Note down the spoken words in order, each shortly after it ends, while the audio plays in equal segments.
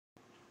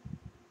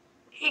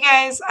Hey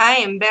guys, I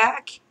am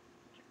back,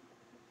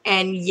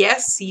 and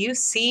yes, you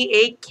see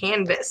a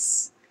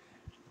canvas.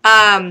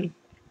 I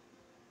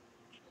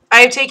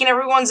have taken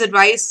everyone's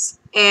advice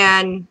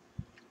and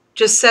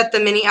just set the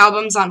mini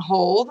albums on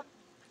hold,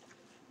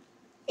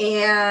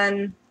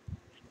 and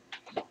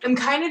I'm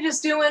kind of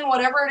just doing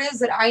whatever it is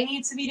that I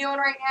need to be doing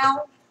right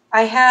now.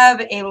 I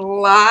have a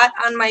lot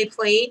on my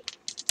plate.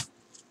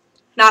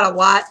 Not a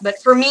lot,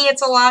 but for me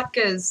it's a lot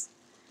because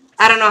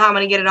I don't know how I'm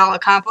going to get it all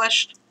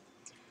accomplished.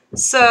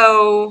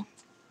 So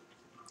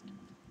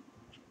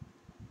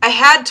I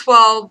had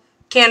 12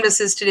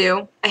 canvases to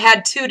do. I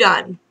had 2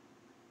 done.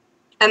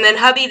 And then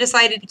hubby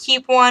decided to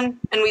keep one,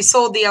 and we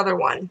sold the other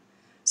one.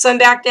 So I'm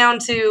back down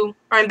to,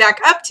 or I'm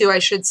back up to, I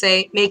should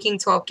say, making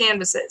 12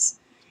 canvases.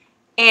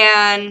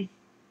 And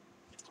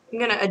I'm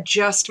going to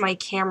adjust my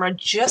camera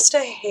just a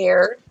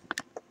hair.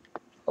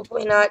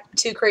 Hopefully not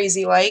too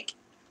crazy like.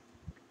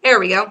 There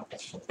we go.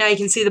 Now you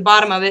can see the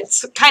bottom of it.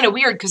 It's kind of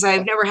weird because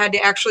I've never had to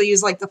actually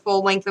use like the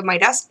full length of my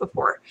desk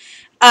before.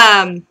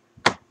 But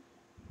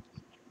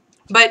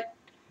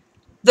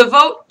the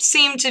vote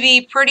seemed to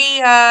be pretty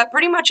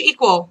much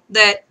equal.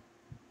 That,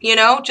 you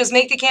know, just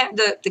make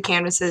the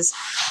canvases.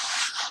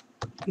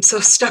 I'm so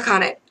stuck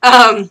on it.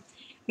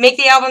 Make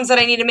the albums that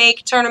I need to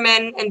make, turn them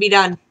in, and be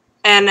done.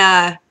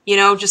 And you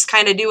know, just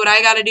kind of do what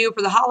I got to do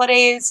for the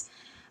holidays.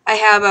 I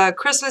have a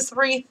Christmas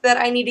wreath that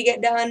I need to get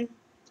done.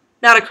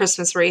 Not a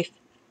Christmas wreath.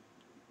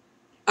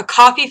 A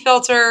coffee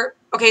filter.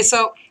 Okay,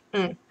 so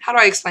how do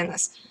I explain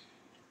this?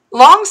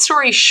 Long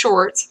story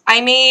short,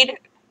 I made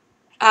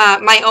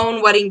my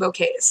own wedding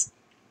bouquets.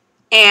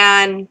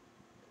 And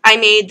I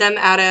made them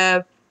out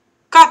of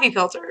coffee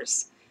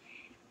filters.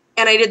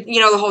 And I did, you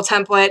know, the whole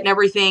template and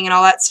everything and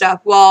all that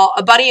stuff. Well,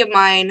 a buddy of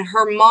mine,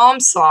 her mom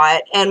saw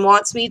it and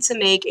wants me to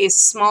make a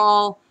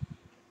small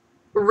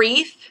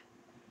wreath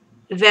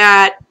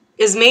that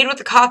is made with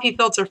the coffee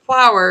filter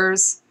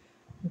flowers,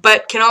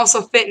 but can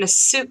also fit in a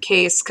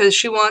suitcase because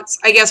she wants,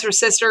 I guess her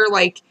sister,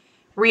 like,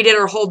 redid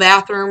her whole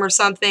bathroom or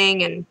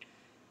something. And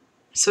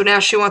so now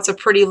she wants a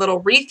pretty little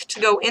wreath to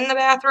go in the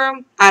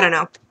bathroom. I don't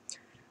know.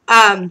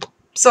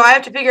 So I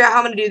have to figure out how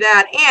I'm going to do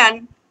that.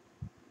 And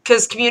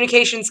because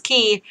communication's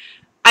key,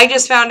 I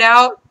just found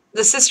out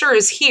the sister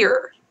is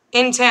here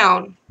in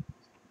town,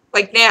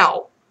 like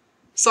now.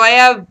 So I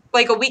have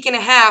like a week and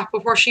a half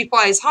before she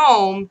flies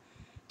home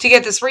to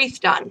get this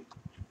wreath done.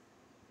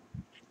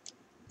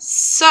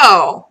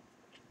 So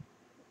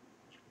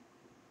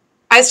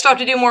I still have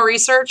to do more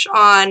research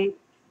on,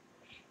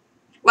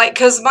 like,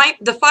 because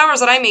the flowers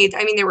that I made,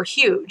 I mean, they were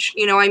huge.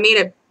 You know, I made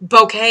a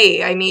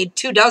bouquet. I made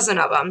 24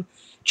 of them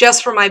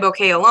just for my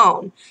bouquet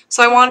alone.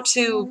 So I want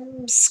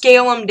to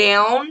scale them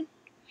down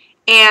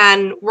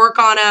and work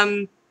on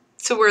them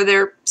to where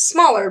they're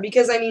smaller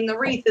because, I mean, the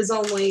wreath is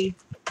only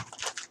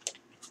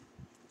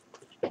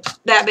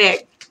that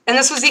big. And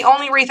this was the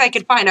only wreath I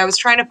could find. I was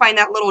trying to find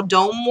that little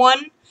dome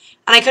one,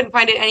 and I couldn't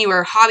find it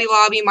anywhere. Hobby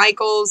Lobby,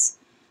 Michael's,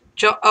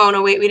 oh,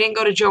 no, wait, we didn't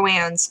go to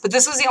Joann's. But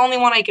this was the only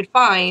one I could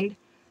find,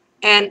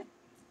 and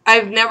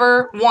I've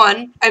never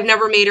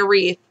made a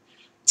wreath.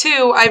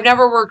 2, I've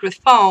never worked with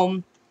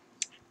foam.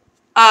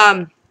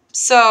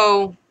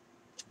 So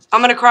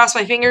I'm going to cross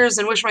my fingers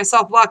and wish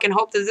myself luck and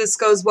hope that this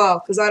goes well,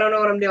 because I don't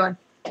know what I'm doing.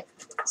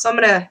 So I'm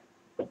going to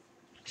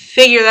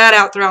figure that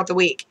out throughout the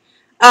week.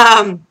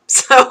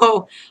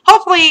 So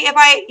hopefully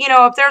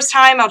if there's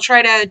time, I'll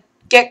try to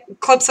get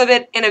clips of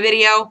it in a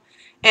video,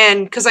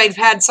 and because I've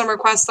had some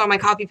requests on my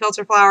coffee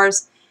filter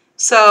flowers.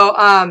 So,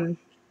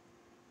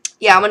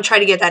 yeah, I'm going to try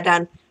to get that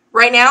done.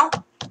 Right now,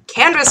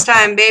 canvas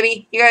time,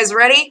 baby. You guys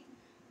ready?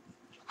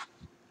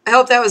 I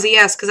hope that was a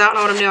yes, because I don't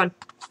know what I'm doing.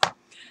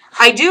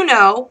 I do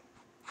know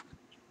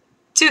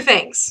 2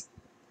 things.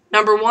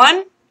 Number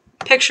 1,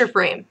 picture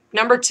frame.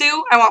 Number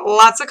 2, I want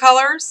lots of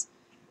colors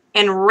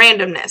and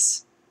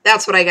randomness.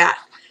 That's what I got.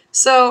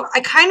 So I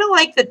kind of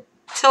like the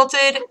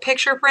tilted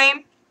picture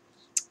frame.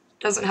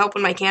 Doesn't help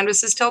when my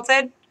canvas is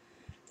tilted.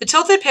 The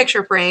tilted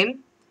picture frame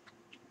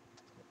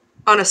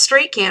on a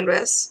straight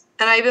canvas,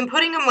 and I've been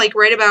putting them like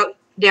right about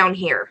down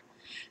here.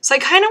 So I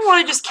kind of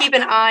want to just keep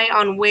an eye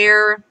on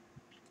where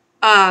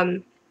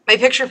my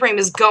picture frame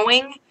is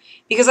going,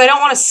 because I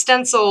don't want to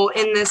stencil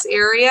in this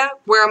area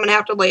where I'm going to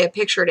have to lay a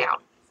picture down.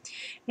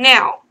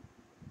 Now,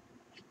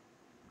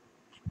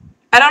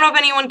 I don't know if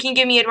anyone can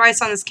give me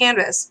advice on this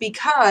canvas,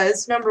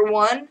 because, number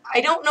 1, I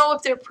don't know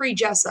if they're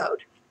pre-gessoed.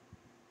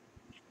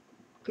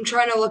 I'm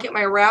trying to look at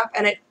my wrap,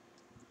 and it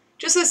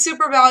just says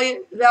Super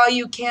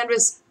Value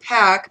Canvas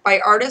Pack by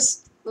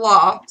Artist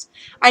Loft.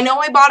 I know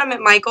I bought them at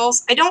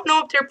Michael's. I don't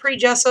know if they're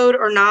pre-gessoed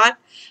or not.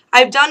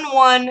 I've done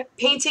one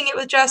painting it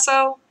with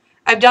gesso.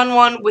 I've done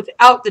one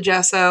without the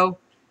gesso.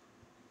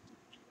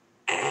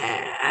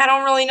 I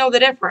don't really know the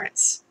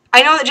difference.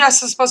 I know that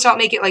gesso is supposed to help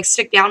make it like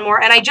stick down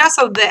more, and I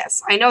gessoed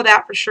this. I know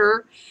that for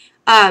sure.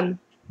 But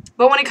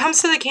when it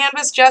comes to the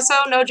canvas, gesso,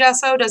 no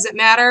gesso, does it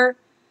matter?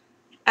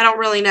 I don't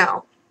really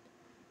know.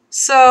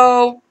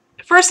 So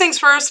first things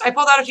first, I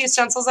pulled out a few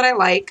stencils that I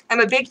like. I'm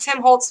a big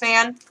Tim Holtz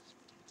fan.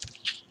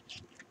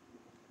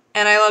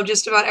 And I love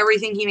just about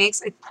everything he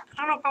makes. I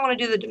don't know if I want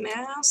to do the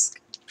damask.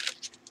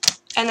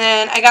 And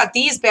then I got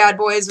these bad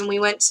boys when we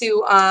went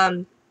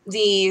to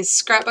the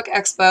Scrapbook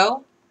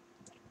Expo.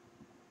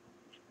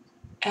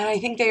 And I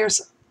think they are,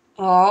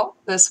 oh,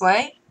 this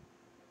way.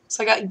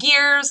 So I got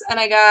gears, and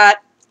I got,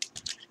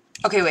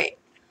 okay, wait.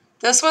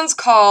 This one's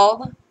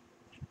called,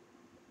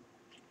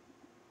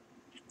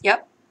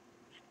 yep.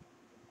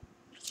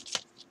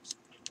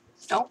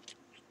 Nope.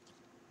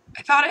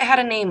 I thought it had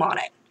a name on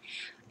it.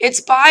 It's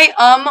by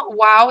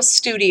Wow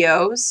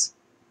Studios.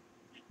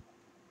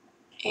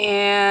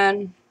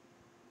 And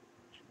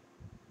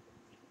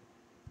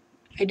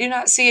I do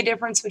not see a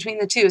difference between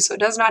the two, so it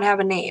does not have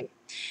a name.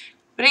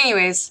 But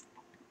anyways,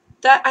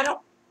 that I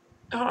don't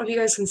know if you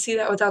guys can see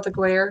that without the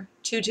glare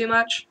too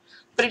much,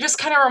 but it just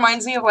kind of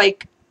reminds me of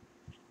like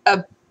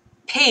a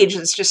page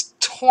that's just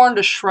torn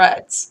to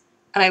shreds,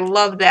 and I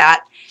love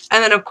that.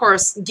 And then of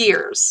course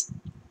gears.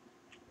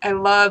 I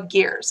love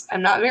gears.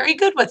 I'm not very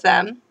good with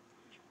them,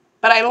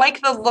 but I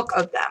like the look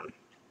of them.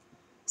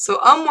 So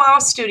Wow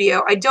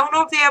Studio. I don't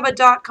know if they have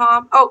a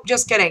 .com. Oh,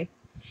 just kidding.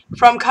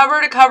 From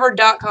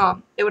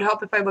covertocover.com. It would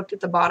help if I looked at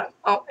the bottom.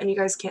 Oh, and you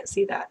guys can't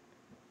see that.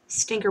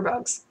 Stinker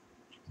bugs.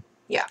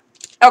 Yeah.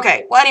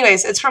 Okay, well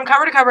anyways, it's from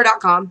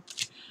covertocover.com.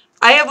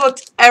 I have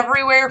looked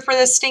everywhere for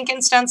this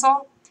stinking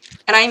stencil,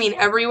 and I mean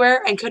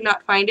everywhere, and could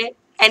not find it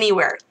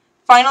anywhere.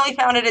 Finally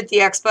found it at the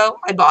expo.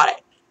 I bought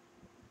it.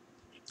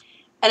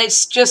 And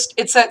it's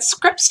that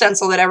script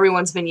stencil that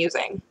everyone's been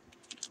using.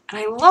 And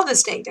I love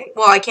this dang thing.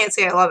 Well, I can't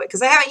say I love it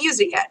because I haven't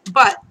used it yet,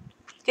 but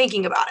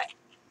thinking about it.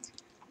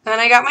 Then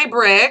I got my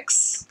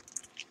bricks,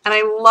 and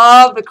I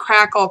love the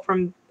Crackle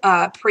from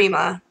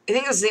Prima. I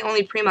think this is the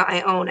only Prima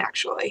I own,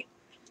 actually.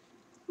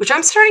 Which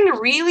I'm starting to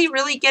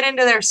really get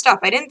into their stuff.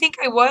 I didn't think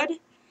I would,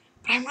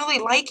 but I'm really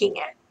liking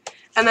it.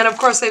 And then, of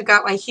course, I've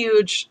got my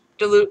huge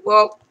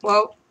whoa,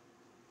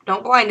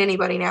 don't blind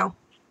anybody now.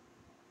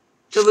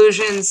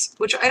 Delusions,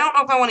 which I don't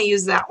know if I want to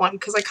use that one,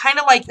 because I kind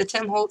of like the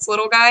Tim Holtz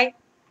little guy.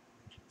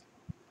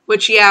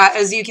 Which, yeah,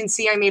 as you can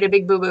see, I made a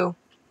big boo-boo.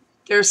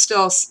 There's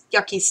still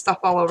yucky stuff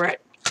all over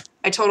it.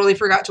 I totally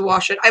forgot to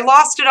wash it. I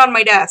lost it on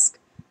my desk.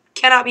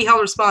 Cannot be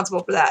held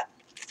responsible for that.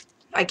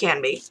 I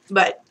can be,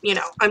 but, you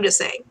know, I'm just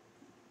saying.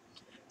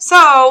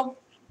 So,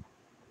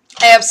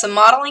 I have some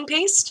modeling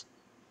paste.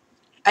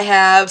 I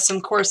have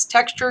some coarse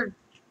textured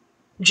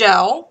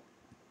gel.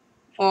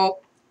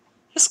 Well,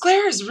 this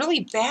glare is really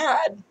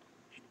bad.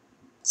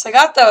 So I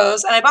got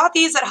those, and I bought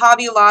these at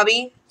Hobby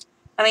Lobby.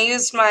 And I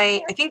used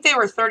I think they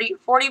were 40%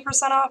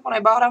 off when I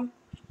bought them.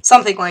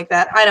 Something like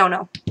that. I don't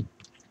know.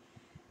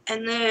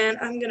 And then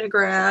I'm going to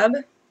grab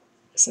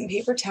some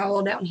paper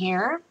towel down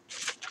here.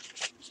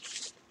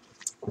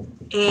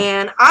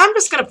 And I'm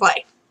just going to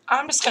play.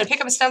 I'm just going to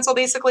pick up a stencil,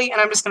 basically,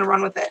 and I'm just going to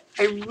run with it.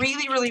 I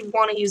really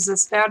want to use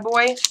this bad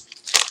boy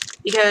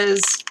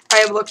because I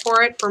have looked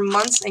for it for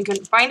months and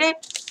couldn't find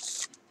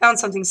it. Found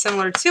something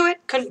similar to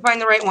it. Couldn't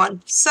find the right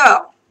one.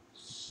 So,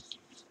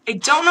 I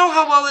don't know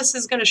how well this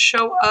is going to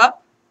show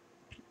up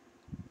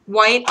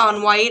white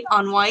on white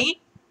on white,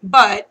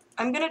 but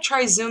I'm going to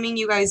try zooming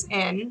you guys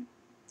in.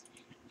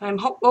 And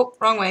oh,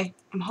 wrong way.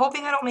 I'm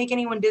hoping I don't make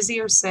anyone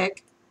dizzy or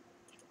sick,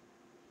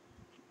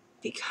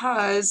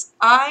 because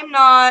I'm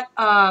not,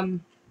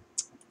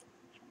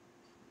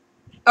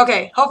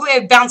 okay, hopefully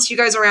I bounced you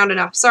guys around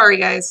enough. Sorry,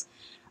 guys.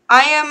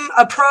 I am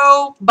a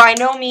pro by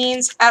no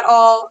means at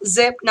all.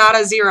 Zip, not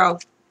a zero.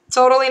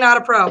 Totally not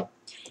a pro.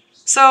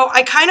 So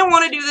I kind of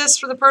want to do this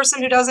for the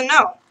person who doesn't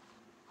know,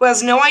 who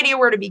has no idea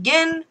where to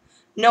begin,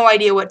 no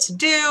idea what to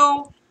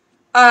do.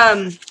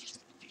 Because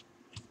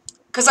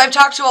I've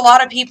talked to a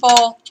lot of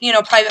people, you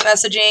know, private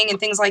messaging and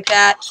things like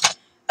that,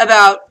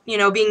 about, you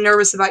know, being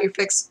nervous about your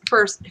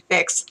first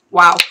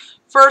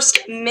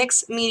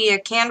mixed media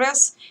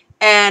canvas.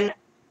 And,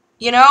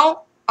 you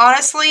know,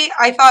 honestly,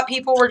 I thought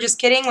people were just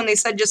kidding when they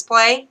said just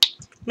play.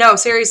 No,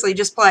 seriously,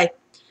 just play.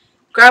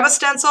 Grab a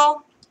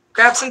stencil,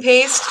 grab some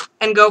paste,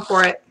 and go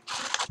for it.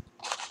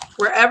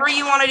 Wherever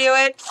you want to do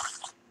it.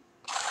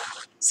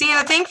 See, and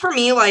the thing for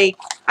me, like,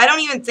 I don't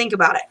even think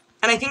about it.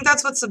 And I think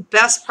that's what's the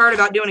best part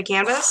about doing a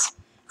canvas.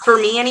 For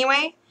me,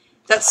 anyway.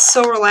 That's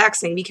so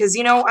relaxing. Because,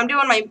 you know, I'm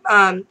doing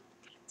my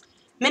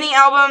mini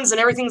albums, and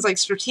everything's, like,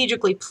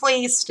 strategically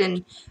placed.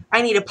 And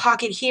I need a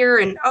pocket here.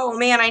 And, oh,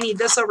 man, I need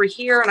this over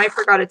here. And I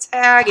forgot a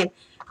tag. And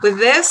with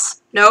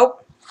this,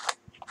 nope.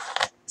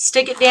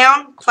 Stick it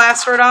down.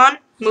 Plaster it on.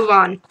 Move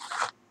on.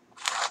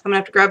 I'm going to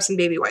have to grab some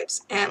baby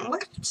wipes. And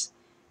lift.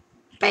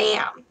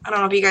 Bam. I don't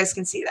know if you guys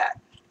can see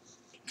that.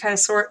 Kind of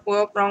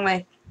whoa, wrong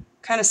way.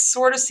 Kind of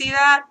sort of see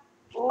that.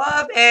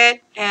 Love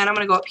it. And I'm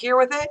going to go up here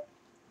with it.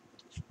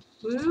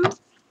 Woo.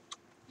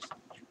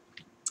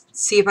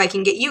 See if I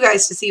can get you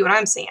guys to see what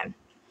I'm seeing.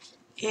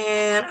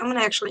 And I'm going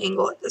to actually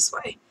angle it this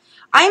way.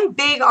 I'm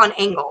big on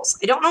angles.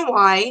 I don't know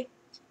why.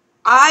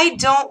 I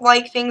don't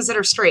like things that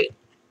are straight.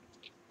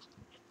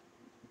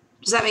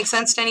 Does that make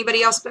sense to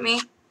anybody else but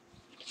me?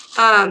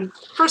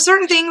 For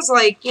certain things,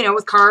 like, you know,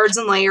 with cards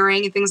and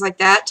layering and things like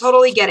that,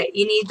 totally get it.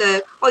 You need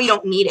well, you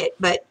don't need it,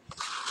 but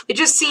it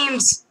just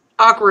seems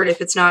awkward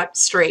if it's not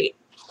straight.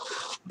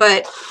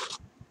 But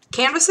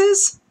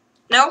canvases?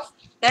 Nope.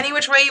 Any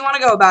which way you want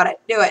to go about it.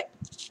 Do it.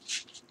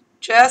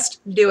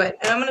 Just do it.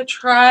 And I'm going to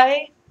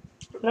try.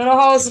 I don't know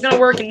how this is going to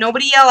work, and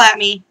nobody yell at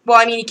me. Well,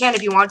 I mean, you can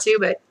if you want to,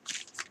 but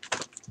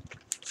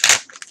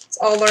it's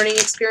all learning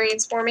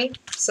experience for me.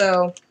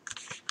 So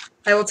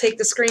I will take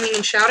the screaming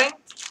and shouting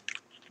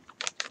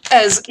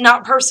as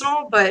not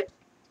personal, but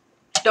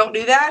don't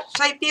do that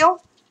type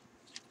deal.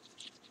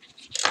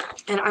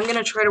 And I'm going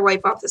to try to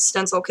wipe off the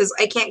stencil because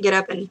I can't get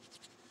up and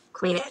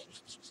clean it.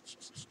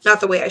 Not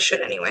the way I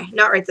should anyway.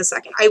 Not right this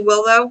second. I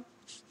will though.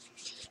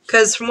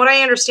 Because from what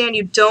I understand,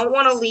 you don't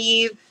want to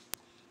leave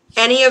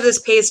any of this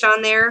paste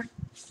on there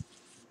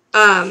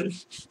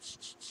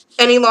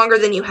any longer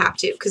than you have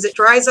to. Because it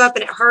dries up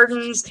and it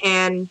hardens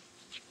and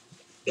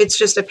it's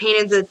just a pain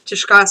in the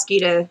Tchaikovsky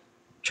to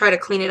try to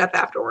clean it up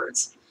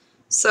afterwards.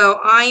 So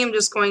I am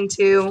just going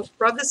to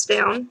rub this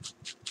down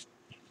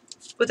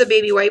with a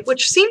baby wipe,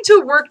 which seemed to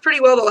have worked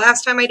pretty well the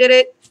last time I did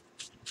it.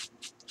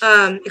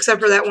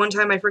 Except for that one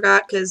time I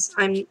forgot because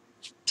I'm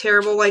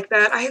terrible like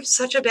that. I have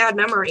such a bad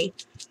memory.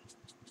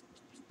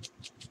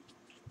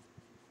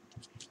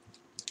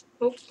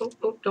 Oh, oh,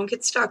 oh, don't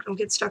get stuck. Don't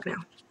get stuck now.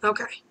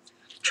 Okay.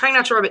 Trying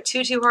not to rub it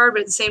too hard, but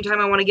at the same time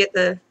I want to get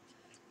the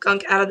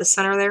gunk out of the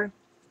center there.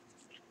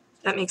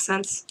 That makes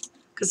sense.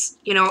 Because,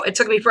 you know, it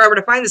took me forever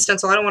to find the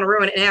stencil. I don't want to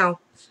ruin it now.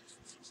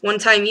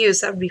 One-time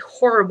use, that would be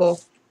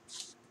horrible.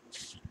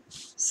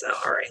 So,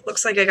 alright,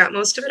 looks like I got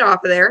most of it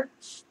off of there.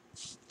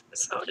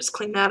 So, just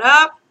clean that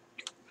up.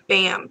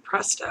 Bam,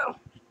 presto.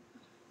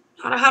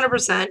 Not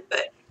 100%,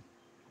 but...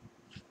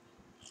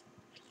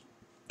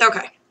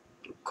 Okay.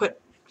 Quit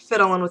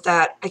fiddling with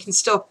that. I can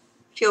still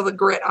feel the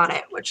grit on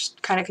it, which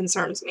kind of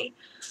concerns me.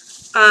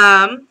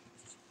 And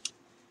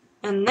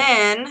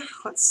then,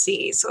 let's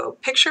see. So,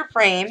 picture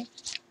frame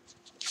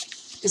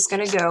is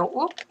going to go...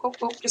 Whoop, whoop,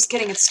 whoop. Just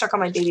kidding, it's stuck on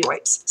my baby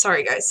wipes.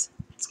 Sorry, guys.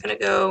 It's going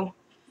to go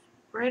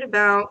right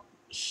about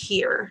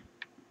here.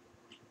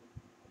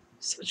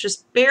 So it's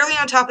just barely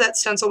on top of that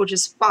stencil, which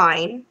is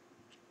fine.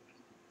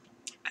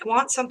 I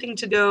want something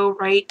to go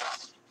right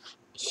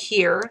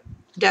here,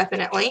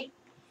 definitely.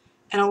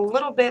 And a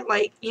little bit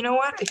like, you know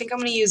what? I think I'm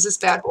going to use this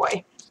bad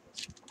boy.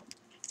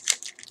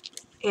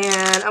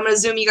 And I'm going to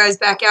zoom you guys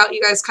back out.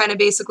 You guys kind of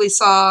basically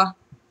saw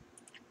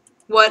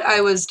what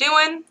I was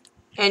doing.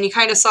 And you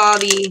kind of saw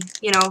the,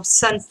 you know,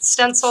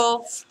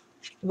 stencil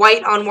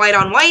white on white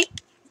on white.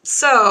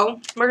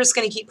 So we're just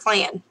going to keep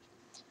playing.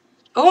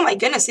 Oh my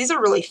goodness, these are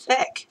really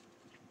thick.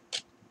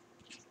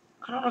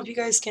 I don't know if you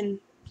guys can,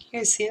 you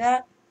guys see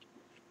that?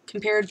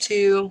 Compared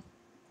to,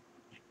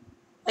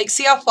 like,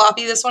 see how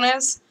floppy this one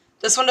is?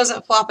 This one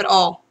doesn't flop at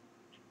all.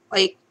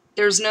 Like,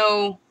 there's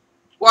no,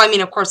 well, I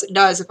mean, of course it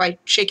does if I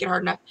shake it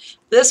hard enough.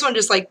 This one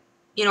just, like,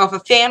 you know, if a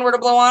fan were to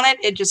blow on it,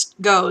 it just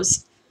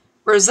goes.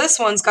 Whereas this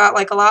one's got,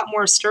 like, a lot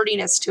more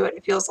sturdiness to it,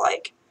 it feels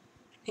like.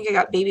 I think I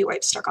got baby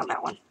wipes stuck on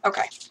that one.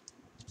 Okay.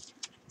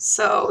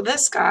 So,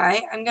 this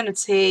guy, I'm going to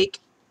take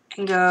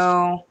and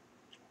go,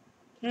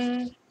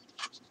 kind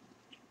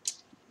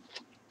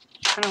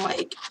of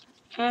like,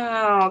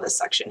 oh, this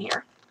section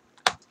here.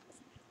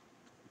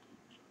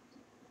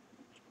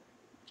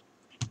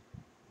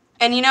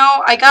 And you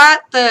know, I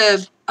got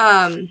the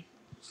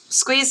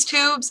squeeze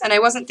tubes, and I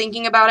wasn't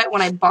thinking about it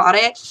when I bought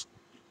it,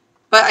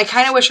 but I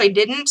kind of wish I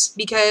didn't,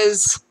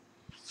 because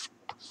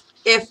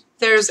if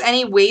there's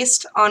any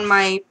waste on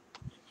my,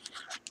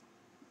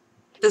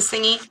 this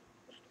thingy,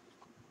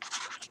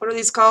 what are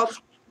these called?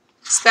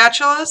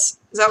 Spatulas?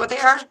 Is that what they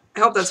are? I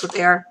hope that's what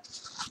they are.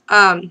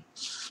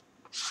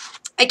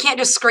 I can't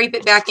just scrape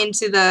it back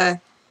into the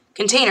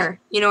container,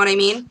 you know what I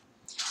mean?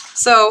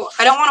 So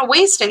I don't want to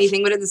waste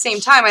anything, but at the same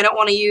time, I don't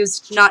want to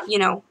use not, you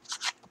know,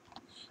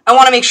 I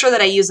want to make sure that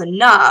I use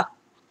enough.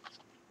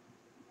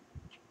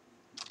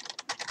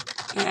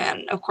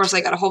 And of course,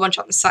 I got a whole bunch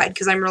on the side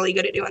because I'm really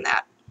good at doing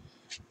that.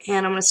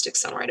 And I'm going to stick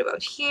some right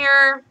about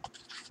here.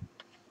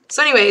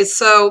 So anyways,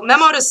 so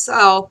memo to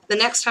self, the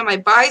next time I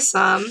buy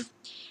some,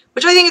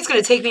 which I think it's going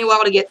to take me a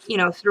while to get, you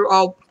know, through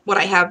all what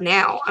I have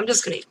now. I'm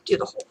just going to do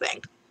the whole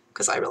thing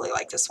because I really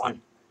like this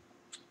one.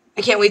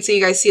 I can't wait till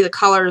you guys see the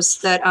colors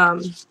that,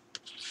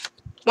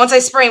 once I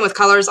spray them with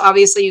colors,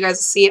 obviously you guys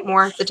will see it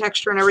more, the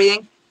texture and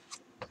everything.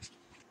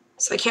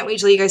 So I can't wait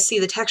till you guys see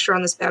the texture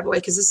on this bad boy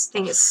because this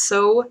thing is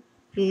so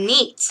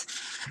neat.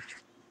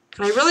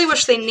 And I really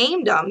wish they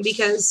named them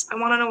because I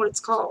want to know what it's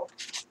called.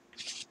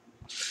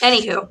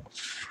 Anywho.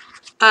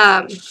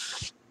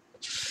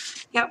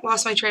 Yeah,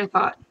 lost my train of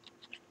thought.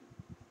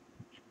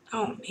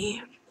 Oh,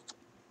 man.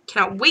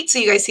 Cannot wait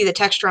till you guys see the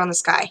texture on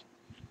this guy.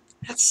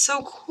 That's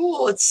so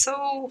cool. It's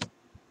so...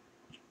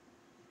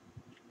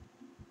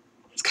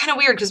 It's kind of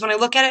weird because when I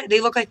look at it, they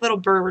look like little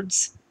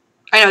birds.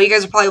 I know, you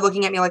guys are probably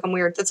looking at me like I'm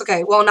weird. That's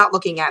okay. Well, not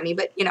looking at me,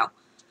 but, you know,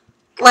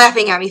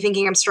 laughing at me,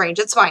 thinking I'm strange.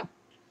 It's fine.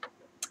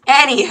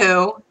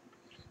 Anywho,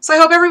 so I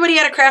hope everybody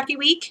had a crafty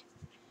week.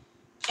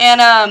 And,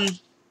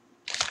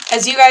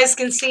 as you guys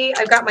can see,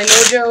 I've got my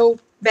mojo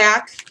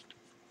back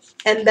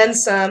and then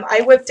some.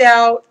 I whipped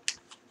out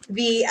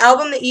the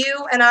album that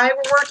you and I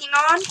were working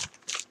on.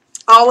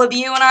 All of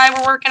you and I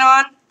were working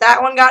on.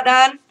 that one got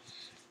done.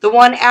 The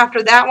one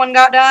after that one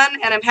got done,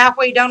 and I'm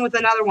halfway done with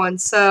another one.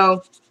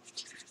 So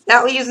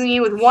that leaves me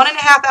with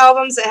 1.5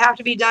 albums that have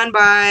to be done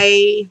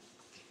by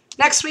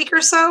next week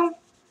or so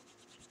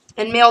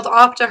and mailed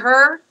off to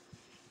her.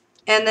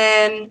 And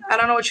then I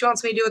don't know what she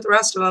wants me to do with the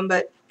rest of them,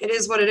 but it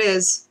is what it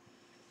is.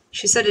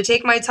 She said to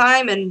take my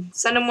time and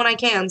send them when I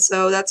can,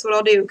 so that's what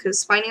I'll do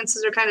because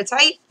finances are kind of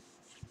tight,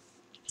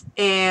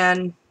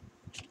 and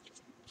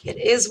it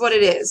is what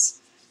it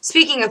is.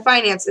 Speaking of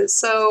finances,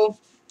 so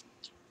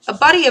a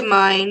buddy of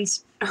mine,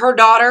 her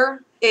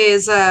daughter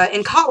is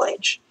in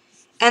college,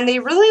 and they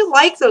really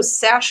like those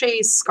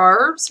sachet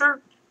scarves,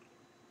 or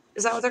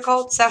is that what they're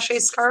called? Sachet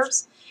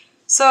scarves?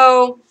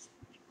 So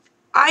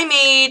I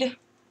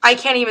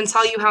can't even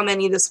tell you how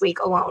many this week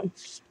alone.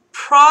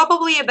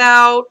 Probably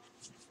about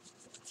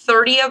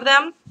 30 of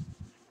them.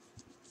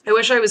 I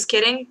wish I was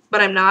kidding,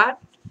 but I'm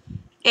not.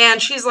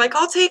 And she's like,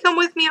 I'll take them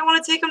with me. I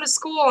want to take them to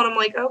school. And I'm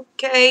like,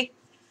 okay.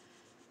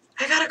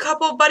 I got a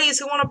couple of buddies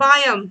who want to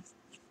buy them.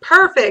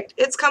 Perfect.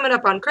 It's coming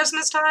up on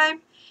Christmas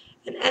time.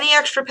 And any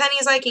extra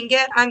pennies I can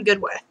get, I'm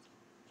good with.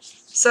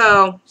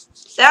 So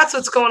that's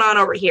what's going on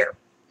over here.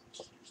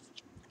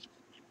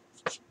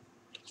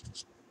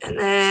 And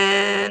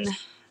then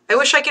I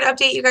wish I could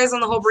update you guys on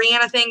the whole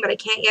Brianna thing, but I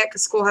can't yet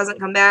because school hasn't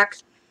come back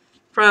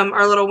from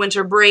our little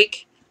winter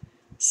break.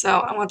 So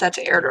I want that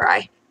to air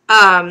dry.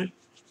 Going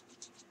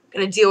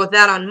to deal with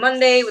that on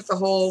Monday with the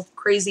whole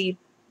crazy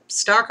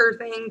stalker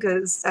thing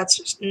because that's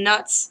just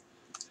nuts.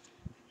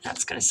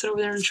 That's going to sit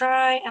over there and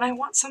dry. And I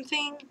want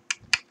something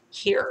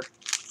here.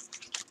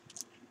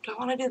 Do I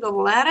want to do the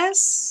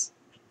lattice?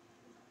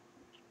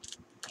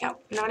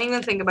 Yep, not even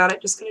going to think about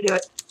it. Just going to do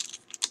it.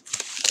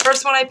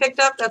 First one I picked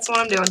up, that's what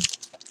I'm doing.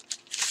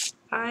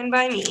 Fine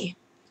by me.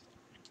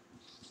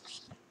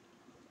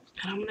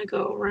 And I'm going to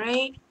go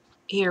right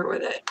here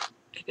with it,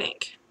 I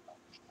think.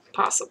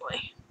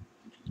 Possibly.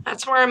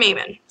 That's where I'm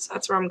aiming. So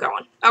that's where I'm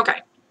going.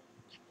 Okay.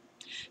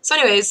 So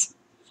anyways,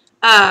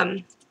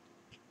 yeah,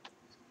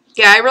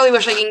 I really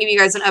wish I can give you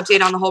guys an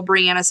update on the whole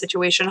Brianna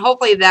situation.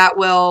 Hopefully that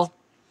will,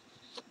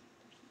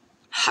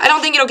 I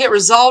don't think it'll get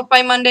resolved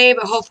by Monday,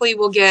 but hopefully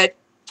we'll get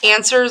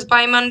answers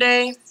by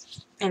Monday.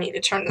 I need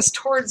to turn this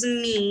towards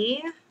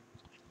me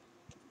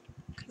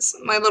because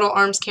my little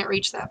arms can't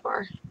reach that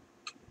far.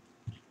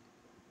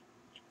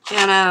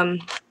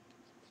 And,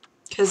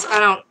 because I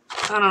don't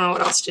know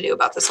what else to do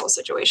about this whole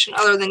situation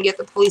other than get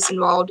the police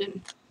involved.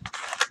 And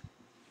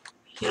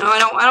you know, I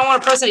don't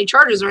want to press any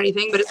charges or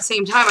anything, but at the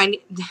same time,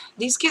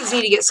 these kids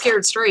need to get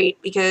scared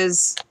straight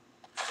because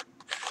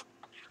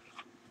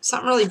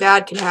something really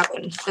bad can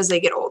happen as they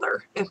get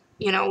older if,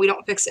 you know, we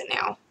don't fix it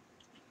now.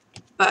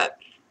 But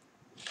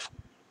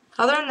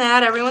other than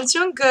that, everyone's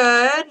doing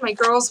good. My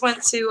girls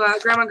went to,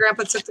 Grandma and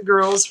Grandpa took the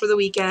girls for the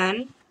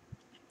weekend.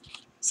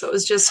 So it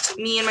was just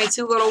me and my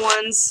two little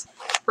ones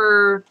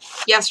for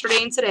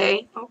yesterday and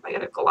today. Oh, I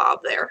got a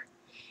glob there.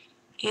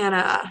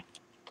 And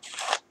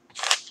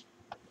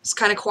it's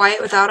kind of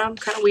quiet without them,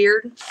 kind of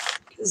weird,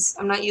 because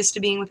I'm not used to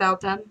being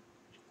without them.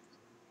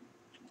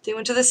 They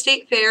went to the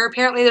state fair.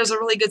 Apparently there's a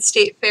really good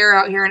state fair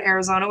out here in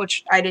Arizona,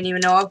 which I didn't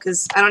even know of,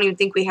 because I don't even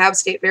think we have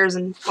state fairs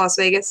in Las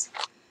Vegas.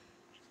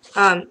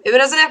 If it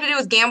doesn't have to do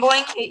with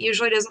gambling, it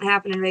usually doesn't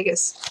happen in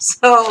Vegas.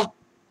 So,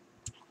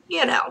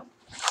 you know.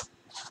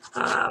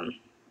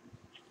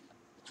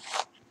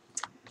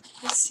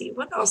 Let's see,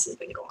 what else has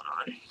been going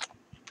on?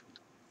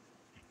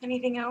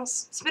 Anything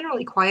else? It's been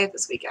really quiet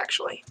this week,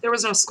 actually. There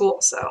was no school,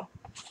 so.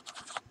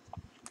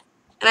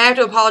 And I have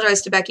to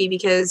apologize to Becky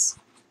because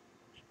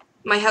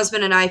my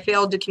husband and I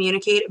failed to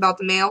communicate about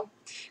the mail.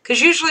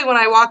 Because usually when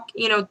I walk,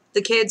 you know,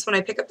 the kids, when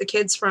I pick up the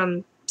kids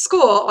from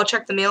school, I'll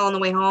check the mail on the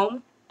way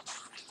home.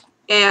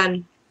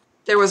 And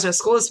there was no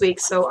school this week,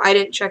 so I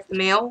didn't check the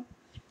mail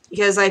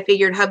because I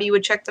figured hubby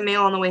would check the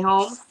mail on the way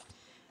home.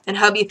 And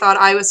hubby thought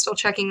I was still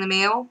checking the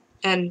mail,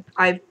 and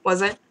I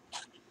wasn't.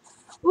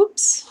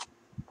 Oops.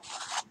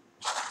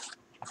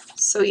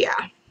 So,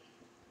 yeah.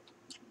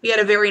 We had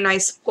a very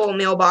nice full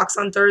mailbox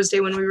on Thursday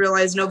when we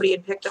realized nobody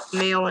had picked up the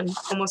mail in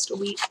almost a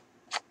week.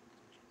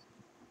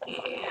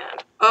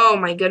 And, oh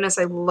my goodness,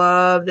 I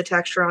love the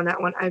texture on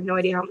that one. I have no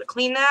idea how I'm going to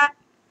clean that.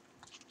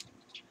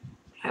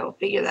 I will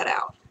figure that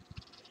out.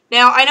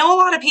 Now, I know a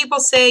lot of people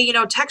say, you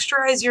know,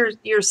 texturize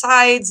your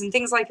sides and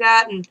things like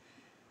that, and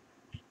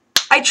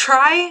I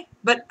try,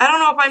 but I don't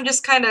know if I'm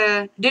just kind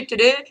of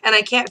do-do-do, and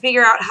I can't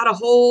figure out how to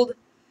hold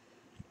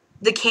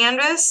the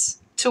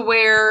canvas to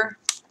where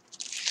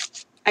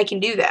I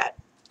can do that.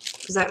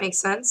 Does that make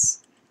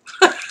sense?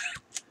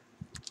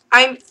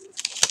 I'm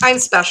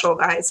special,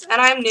 guys,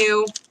 and I'm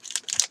new,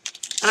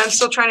 and I'm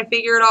still trying to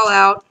figure it all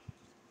out.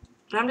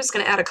 And I'm just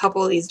going to add a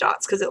couple of these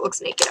dots because it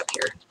looks naked up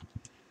here.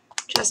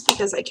 Just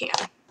because I can.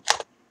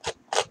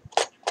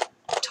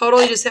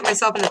 Totally just hit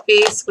myself in the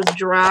face with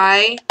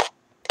dry.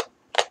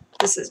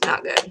 This is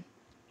not good.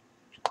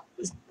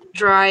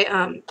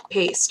 Dry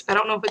paste. I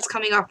don't know if it's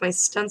coming off my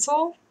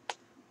stencil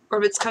or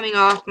if it's coming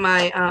off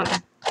my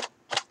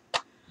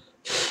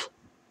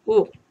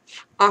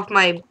off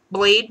my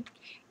blade.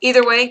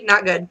 Either way,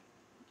 not good.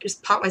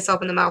 just popped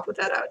myself in the mouth with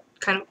that out.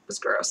 Kind of was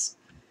gross.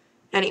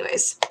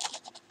 Anyways.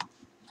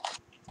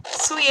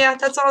 So yeah,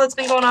 that's all that's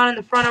been going on in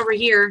the front over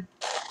here.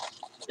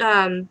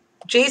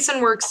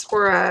 Jason works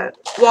for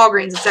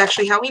Walgreens. It's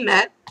actually how we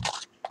met.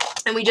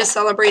 And we just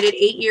celebrated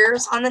 8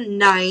 years on the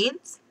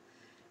 9th,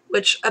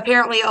 which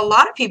apparently a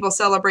lot of people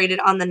celebrated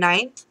on the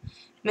 9th.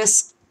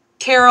 Miss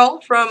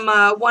Carol from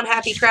One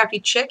Happy Crafty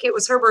Chick, it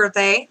was her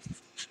birthday.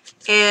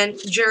 And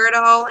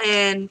Jaredal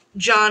and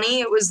Johnny,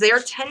 it was their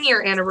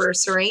 10-year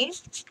anniversary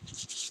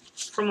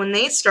from when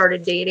they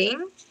started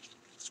dating.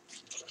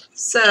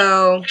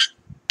 So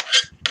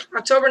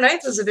October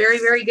 9th was a very,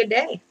 very good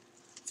day.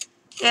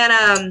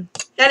 And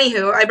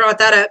anywho, I brought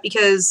that up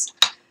because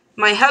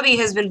my hubby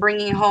has been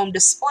bringing home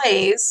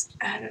displays,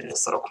 and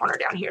this little corner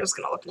down here is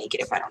going to look naked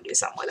if I don't do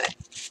something with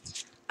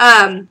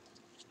it.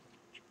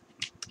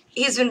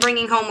 He's been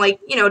bringing home, like,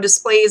 you know,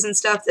 displays and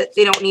stuff that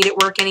they don't need at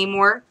work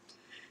anymore.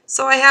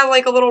 So I have,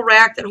 like, a little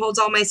rack that holds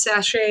all my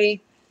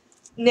sachet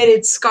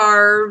knitted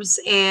scarves,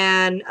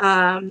 and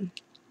I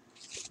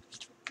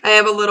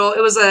have a little,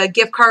 it was a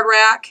gift card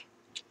rack,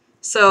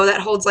 so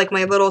that holds, like,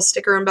 my little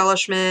sticker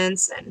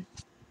embellishments, and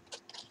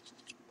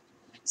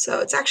so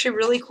it's actually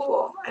really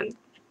cool. I'm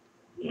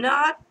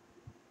not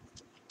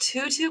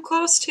too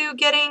close to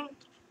getting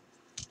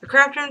a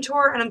craft room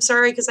tour, and I'm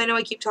sorry because I know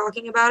I keep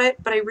talking about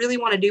it, but I really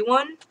want to do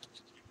one.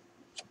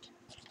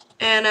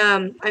 And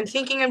I'm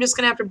thinking I'm just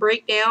going to have to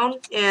break down,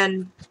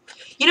 and,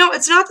 you know,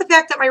 it's not the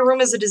fact that my room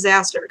is a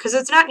disaster, because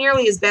it's not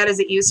nearly as bad as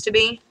it used to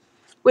be,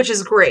 which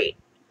is great.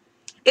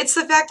 It's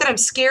the fact that I'm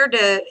scared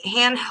to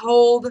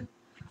handhold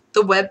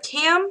the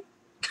webcam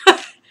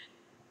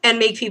and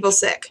make people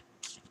sick,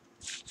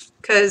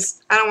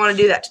 because I don't want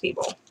to do that to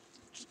people.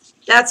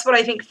 That's what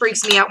I think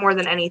freaks me out more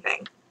than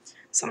anything.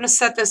 So I'm going to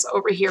set this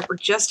over here for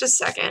just a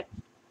second,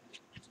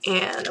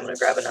 and I'm going to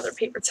grab another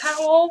paper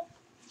towel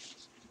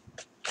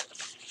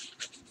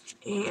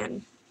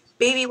and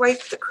baby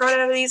wipe the crud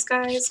out of these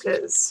guys,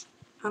 because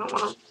I don't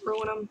want to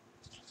ruin them.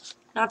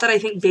 Not that I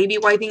think baby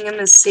wiping them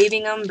is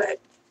saving them, but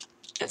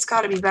it's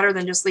got to be better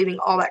than just leaving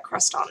all that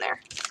crust on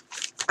there.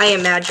 I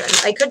imagine.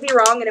 I could be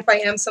wrong, and if I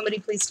am, somebody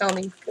please tell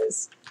me,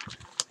 because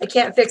I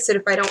can't fix it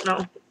if I don't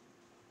know.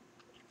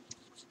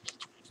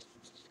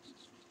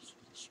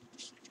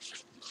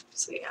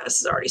 So yeah, this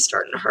is already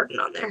starting to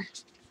harden on there.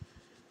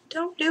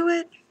 Don't do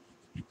it.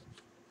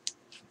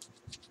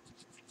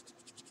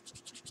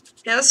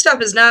 Now, this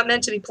stuff is not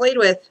meant to be played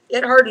with.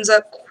 It hardens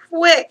up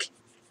quick.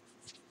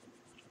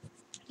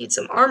 Need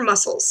some arm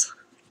muscles.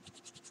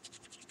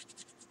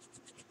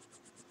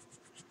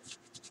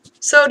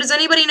 So, does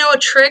anybody know a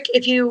trick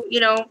if you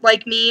know,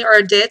 like me, are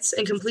a ditz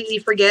and completely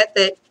forget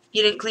that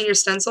you didn't clean your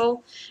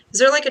stencil? Is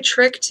there, like, a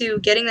trick to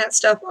getting that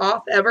stuff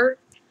off ever?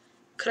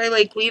 Could I,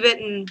 like, leave it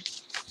in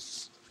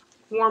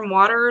warm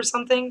water or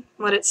something?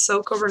 Let it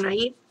soak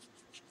overnight?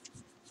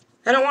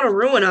 I don't want to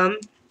ruin them,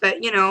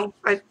 but, you know,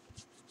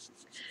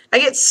 I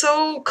get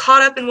so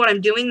caught up in what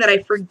I'm doing that I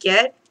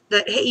forget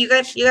that, hey, you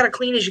got to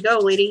clean as you go,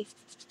 lady.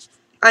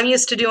 I'm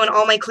used to doing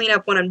all my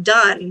cleanup when I'm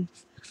done,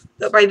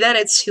 but by then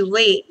it's too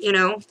late, you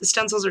know. The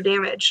stencils are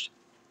damaged.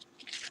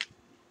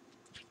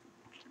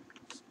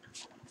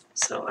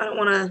 So I don't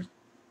want to...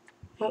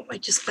 Oh, I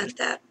just bent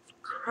that.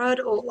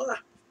 Crudola.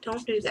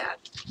 Don't do that.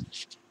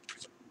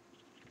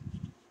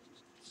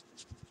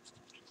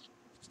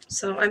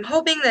 So I'm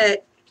hoping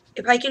that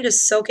if I can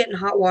just soak it in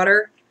hot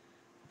water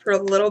for a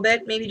little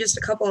bit, maybe just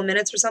a couple of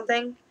minutes or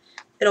something,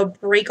 it'll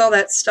break all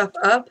that stuff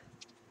up.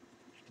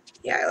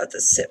 Yeah, I let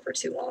this sit for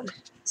too long.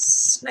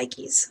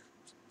 Snikes.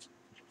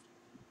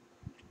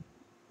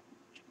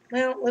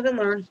 Well, live and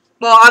learn.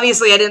 Well,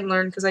 obviously I didn't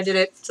learn because I did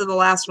it to the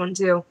last one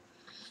too.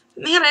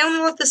 But man, I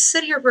only let this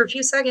sit here for a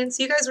few seconds.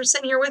 You guys were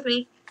sitting here with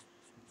me.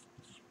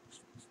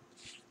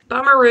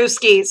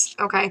 Bummerooskies.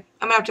 Okay,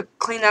 I'm going to have to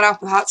clean that off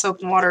with hot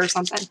soap and water or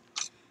something.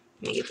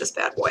 Let me get this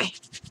bad boy.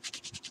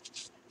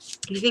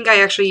 I think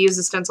I actually used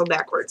the stencil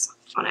backwards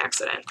on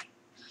accident.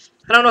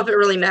 I don't know if it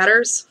really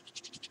matters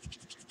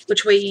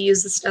which way you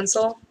use the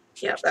stencil.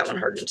 Yeah, that one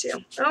hardened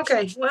too.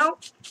 Okay, well,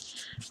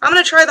 I'm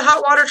going to try the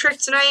hot water trick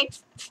tonight,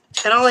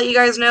 and I'll let you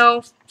guys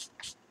know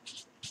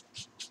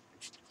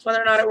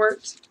whether or not it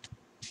works.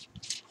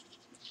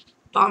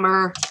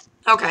 Bummer.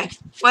 Okay,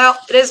 well,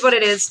 it is what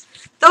it is.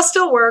 They'll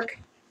still work.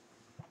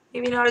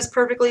 Maybe not as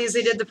perfectly as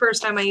they did the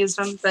first time I used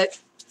them, but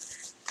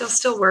they'll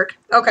still work.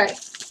 Okay,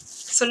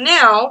 so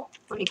now,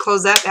 let me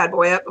close that bad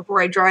boy up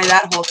before I dry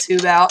that whole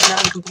tube out, and then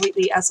I'm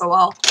completely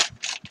SOL,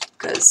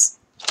 because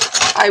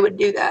I would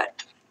do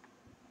that.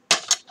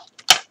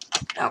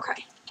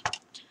 Okay,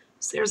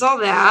 so there's all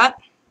that,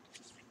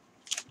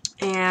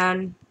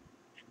 and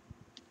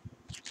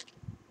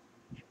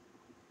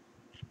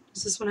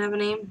does this one have a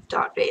name?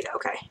 Dot Beta,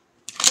 okay.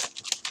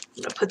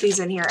 I'm going to put these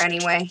in here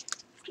anyway,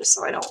 just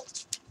so I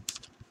don't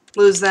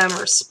lose them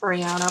or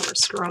spray on them or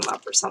screw them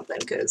up or something,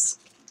 because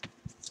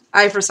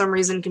I, for some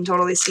reason, can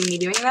totally see me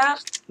doing that.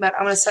 But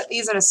I'm going to set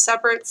these in a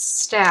separate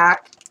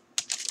stack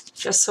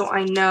just so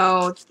I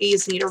know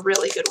these need a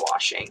really good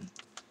washing.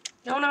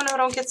 No, no, no,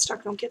 don't get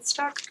stuck, don't get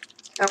stuck.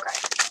 Okay.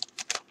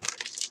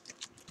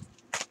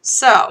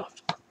 So,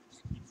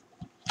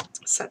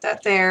 set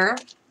that there.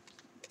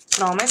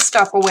 Put all my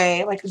stuff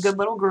away like a good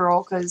little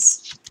girl,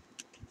 because,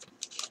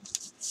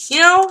 you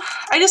know,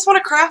 I just want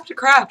to craft a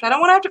craft. I don't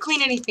want to have to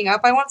clean anything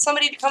up. I want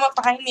somebody to come up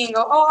behind me and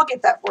go, oh, I'll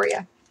get that for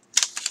you.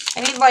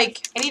 I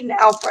need an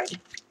Alfred.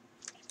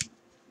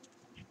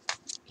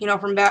 You know,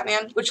 from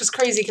Batman, which is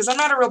crazy, because I'm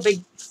not a real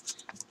big...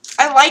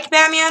 I like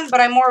Batman, but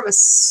I'm more of a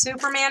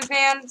Superman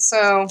fan,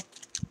 so...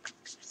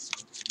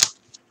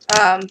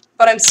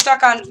 but I'm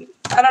stuck on...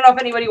 I don't know if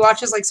anybody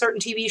watches, like, certain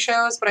TV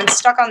shows, but I'm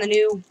stuck on the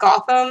new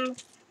Gotham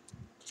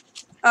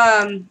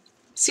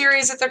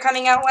series that they're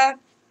coming out with.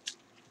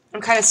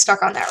 I'm kind of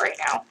stuck on that right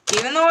now.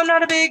 Even though I'm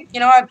not a big, you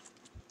know, I'm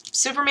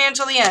Superman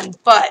till the end,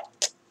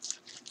 but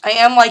I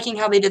am liking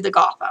how they did the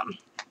Gotham.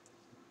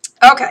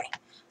 Okay,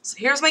 so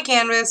here's my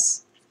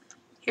canvas.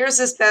 Here's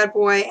this bad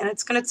boy, and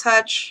it's going to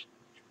touch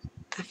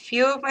a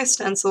few of my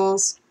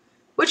stencils,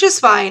 which is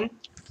fine.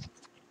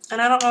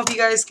 And I don't know if you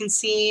guys can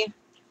see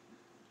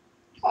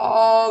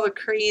all the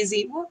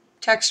crazy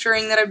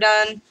texturing that I've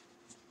done.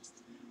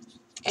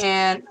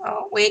 And,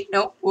 oh, wait,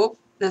 nope, whoop,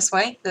 this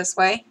way.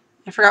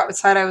 I forgot what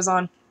side I was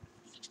on.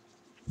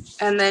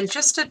 And then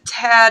just a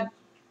tad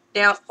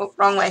down, oh,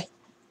 wrong way,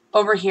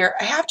 over here.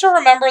 I have to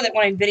remember that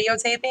when I'm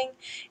videotaping,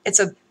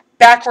 it's a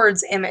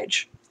backwards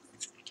image.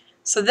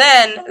 So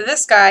then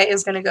this guy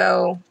is going to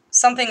go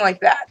something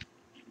like that.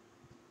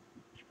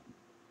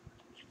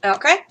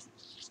 Okay?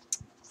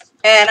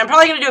 And I'm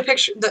probably going to do a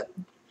picture,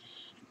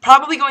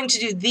 probably going to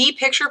do the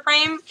picture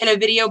frame in a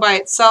video by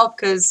itself,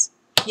 because,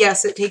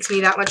 yes, it takes me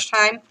that much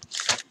time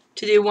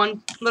to do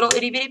one little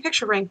itty-bitty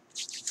picture frame.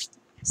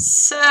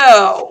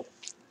 So,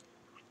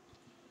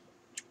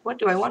 what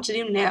do I want to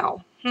do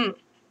now?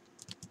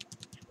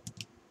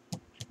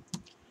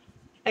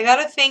 I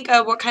gotta think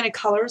of what kind of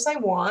colors I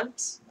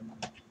want.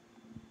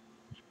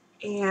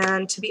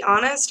 And to be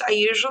honest, I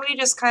usually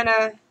just kind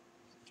of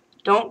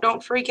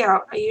don't freak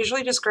out. I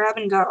usually just grab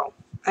and go.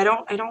 I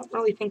don't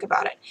really think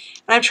about it.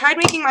 And I've tried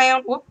making my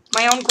own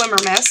glimmer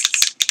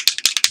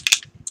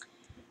mists,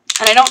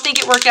 and I don't think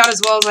it worked out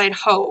as well as I'd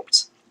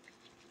hoped.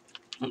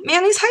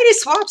 Man, these Heidi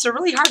Swaps are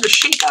really hard to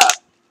shake up.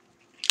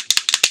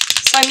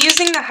 So I'm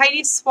using the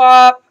Heidi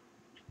Swap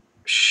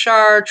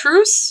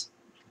Chartreuse,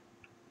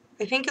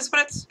 I think is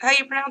how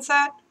you pronounce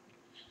that.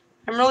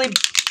 I'm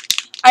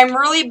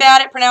really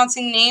bad at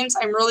pronouncing names.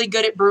 I'm really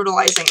good at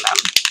brutalizing them.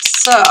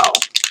 So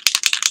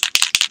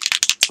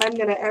I'm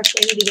gonna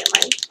actually need to get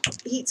my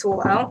heat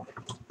tool out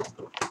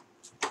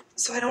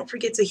so I don't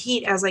forget to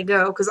heat as I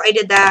go, because I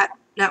did that.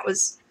 That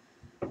was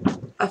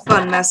a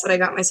fun mess that I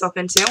got myself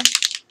into.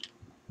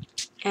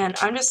 And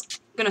I'm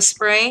just gonna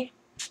spray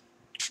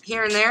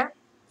here and there,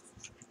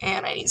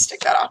 and I need to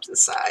stick that off to the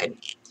side.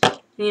 And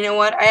you know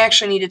what? I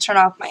actually need to turn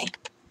off my,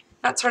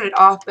 not turn it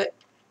off, but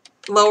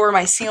lower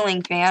my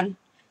ceiling fan,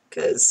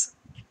 because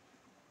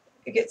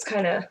it gets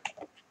kind of,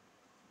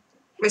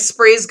 my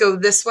sprays go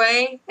this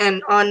way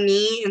and on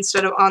me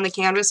instead of on the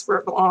canvas where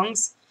it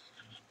belongs.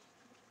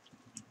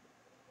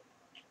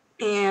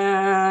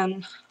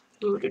 And,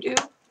 no,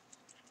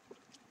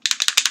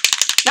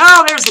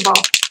 there's the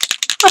ball.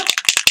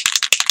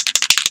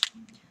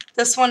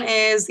 This one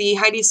is the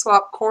Heidi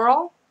Swap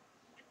Coral.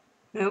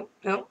 Nope,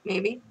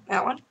 maybe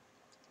that one.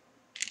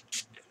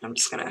 I'm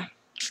just gonna,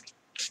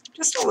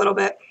 just a little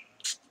bit.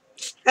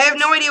 I have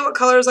no idea what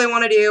colors I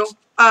want to do.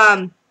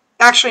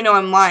 Actually, no,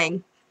 I'm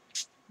lying.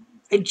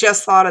 I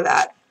just thought of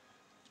that.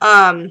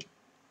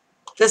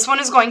 This one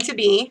is going to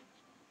be,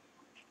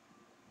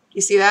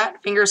 you see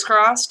that? Fingers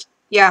crossed.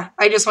 Yeah,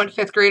 I just went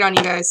 5th grade on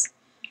you guys.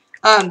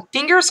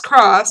 Fingers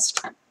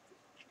crossed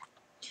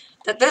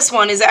that this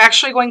one is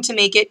actually going to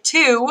make it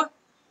to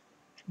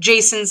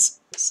Jason's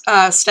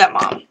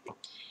stepmom.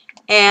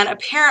 And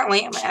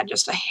apparently, I'm going to add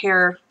just a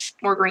hair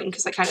more green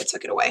because I kind of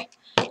took it away.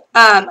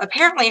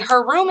 Apparently,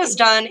 her room is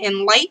done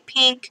in light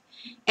pink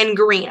and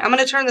green. I'm going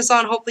to turn this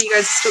on. Hopefully, you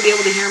guys will still be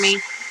able to hear me.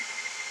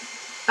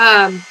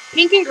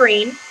 Pink and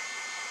green.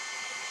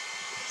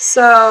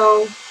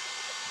 So,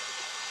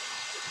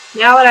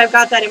 now that I've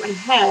got that in my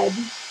head,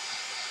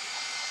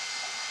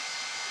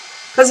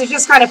 because it's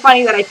just kind of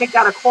funny that I picked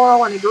out a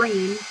coral and a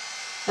green,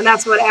 and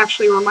that's what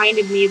actually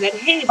reminded me that,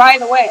 hey, by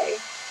the way,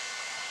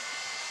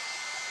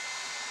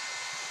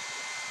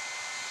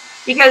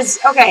 because,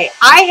 okay,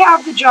 I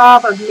have the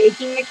job of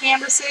making the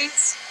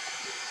canvases,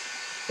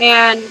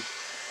 and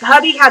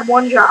hubby had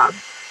one job,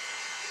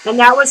 and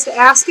that was to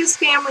ask his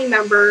family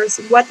members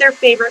what their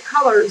favorite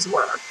colors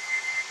were.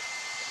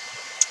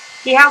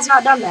 He has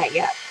not done that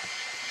yet.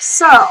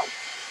 So,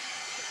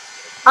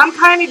 I'm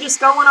kind of just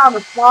going on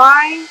the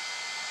fly,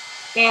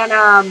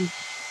 and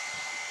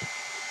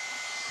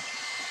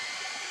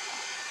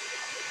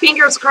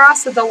fingers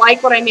crossed that they'll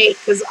like what I make,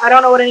 because I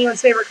don't know what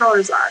anyone's favorite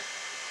colors are.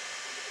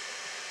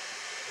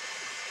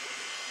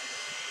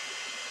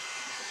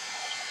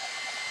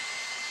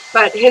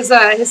 But his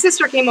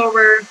sister came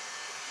over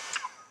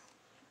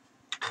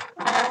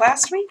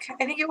last week,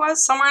 I think it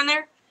was, somewhere in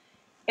there.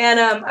 And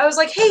I was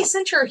like, hey,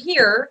 since you're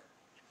here,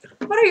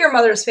 what are your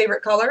mother's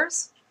favorite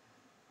colors?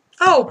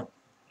 Oh,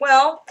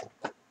 well,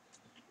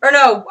 or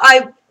no,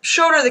 I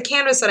showed her the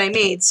canvas that I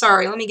made.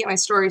 Sorry, let me get my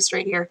story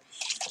straight here.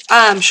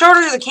 Showed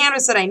her the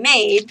canvas that I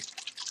made,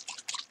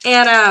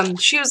 and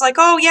she was like,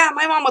 oh yeah,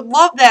 my mom would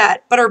love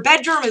that, but her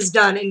bedroom is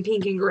done in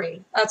pink and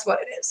green. That's what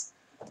it is.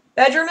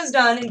 Bedroom is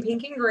done in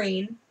pink and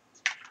green,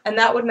 and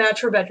that would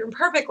match her bedroom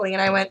perfectly.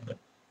 And I went,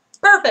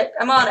 perfect,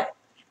 I'm on it.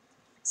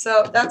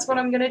 So that's what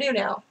I'm going to do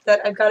now,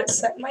 that I've got it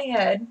set in my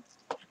head,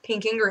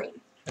 pink and green.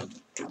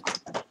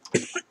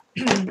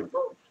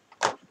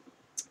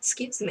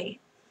 Excuse me.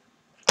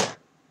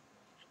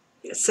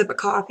 Get a sip of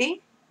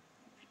coffee.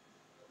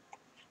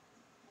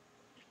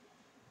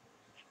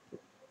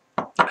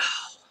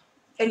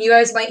 And you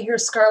guys might hear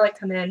Scarlett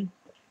come in,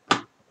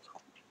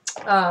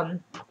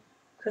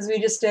 because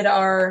we just did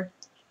our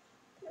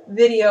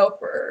video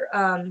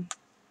for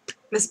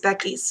Miss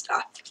Becky's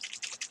stuff,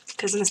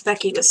 because Miss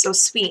Becky was so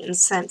sweet and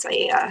sent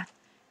a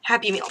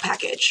Happy Meal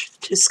package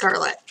to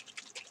Scarlett.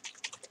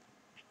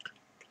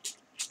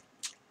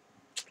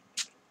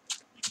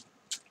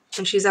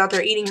 And she's out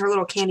there eating her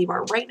little candy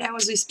bar right now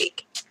as we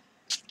speak.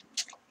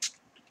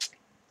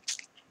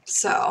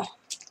 So,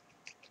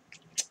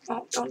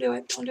 oh, don't do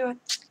it, don't do it.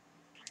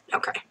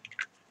 Okay.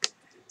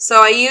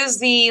 So I use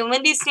the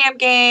Lindy Stamp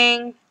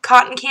Gang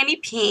Cotton Candy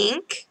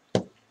Pink.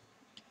 And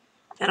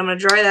I'm going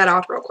to dry that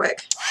off real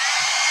quick.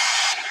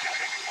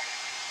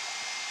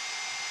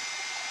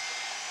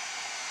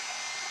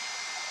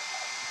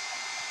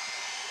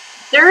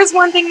 There is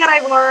one thing that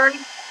I've learned.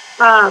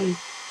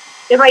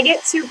 If I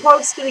get too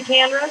close to the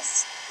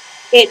canvas,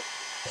 it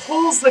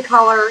pulls the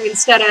color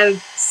instead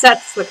of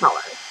sets the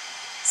color.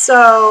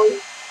 So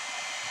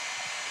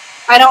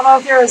I don't know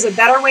if there is a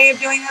better way of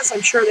doing this.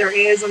 I'm sure there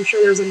is. I'm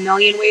sure there's a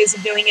million ways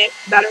of doing it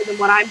better than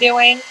what I'm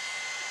doing.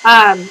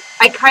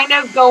 I kind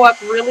of go up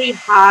really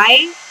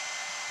high.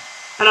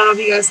 I don't know if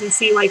you guys can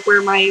see like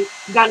where my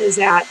gun is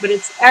at, but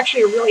it's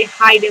actually a really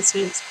high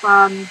distance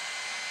from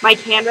my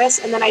canvas,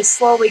 and then I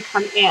slowly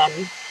come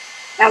in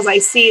as I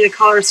see the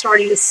color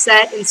starting to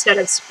set instead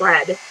of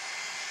spread.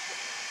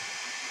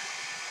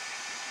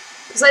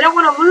 Because I don't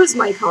want to lose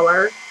my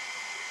color.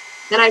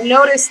 And I've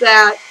noticed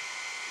that,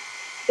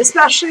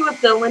 especially with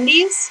the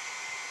Lindy's,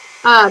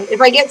 if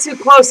I get too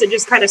close, it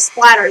just kind of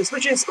splatters,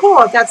 which is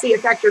cool if that's the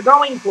effect you're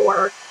going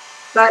for.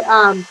 But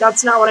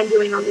that's not what I'm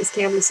doing on these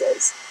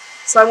canvases.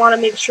 So I want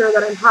to make sure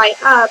that I'm high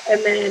up,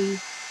 and then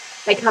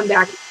I come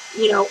back,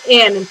 you know,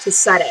 in to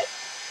set it.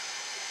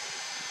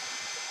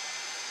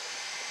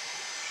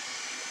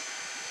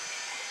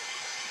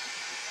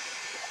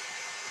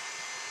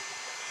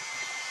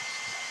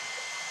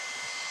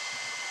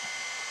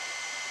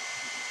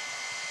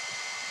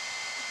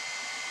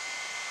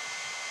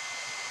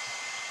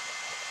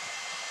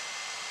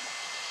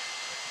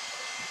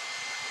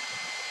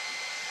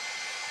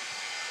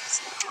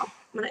 So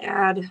I'm going to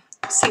add,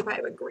 see if I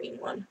have a green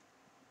one.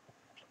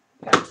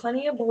 Got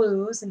plenty of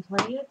blues and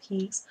plenty of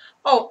pinks.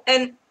 Oh,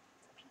 and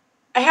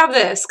I have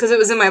this because it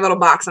was in my little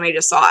box and I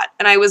just saw it.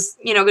 And I was,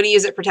 you know, going to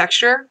use it for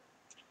texture.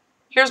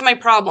 Here's my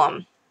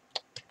problem.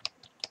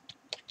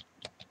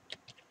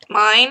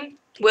 Mine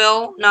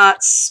will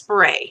not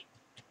spray.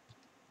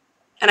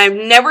 And I've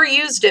never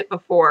used it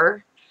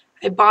before.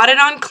 I bought it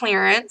on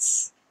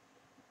clearance.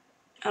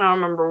 I don't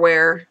remember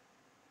where.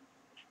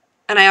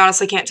 And I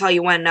honestly can't tell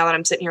you when now that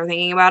I'm sitting here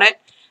thinking about it.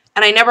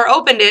 And I never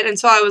opened it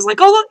until I was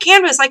like, oh, look,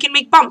 canvas, I can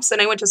make bumps.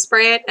 And I went to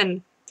spray it,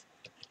 and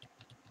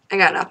I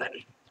got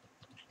nothing.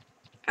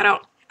 I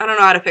don't know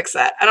how to fix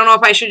that. I don't know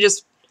if I should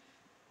just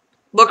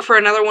look for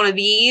another one of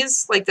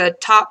these, like the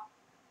top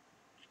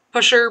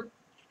pusher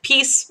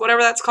piece,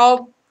 whatever that's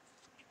called,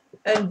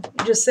 and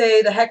just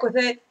say the heck with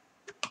it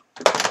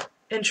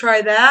and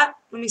try that.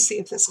 Let me see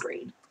if this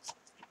green.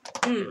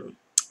 I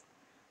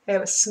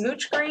have a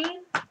Smooch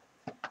green.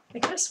 I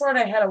could have sworn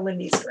I had a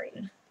Lindy's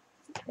green.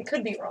 I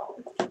could be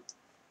wrong.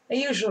 I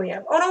usually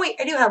am. Oh, no, wait.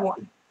 I do have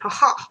one.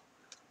 Haha.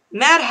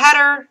 Mad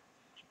Hatter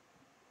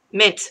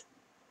Mint.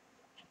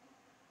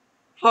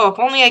 Oh, if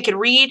only I could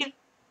read,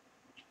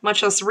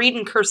 much less read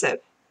in cursive.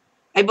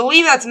 I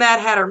believe that's Mad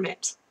Hatter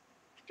Mint.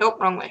 Nope,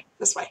 wrong way.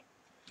 This way.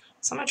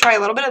 So I'm going to try a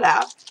little bit of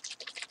that.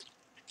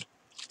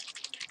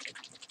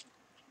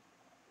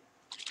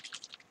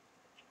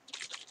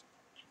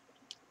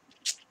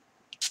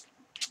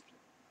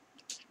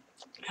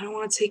 I don't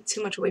want to take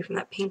too much away from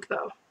that pink,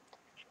 though.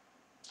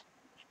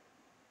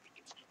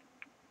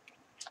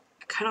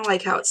 I kind of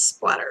like how it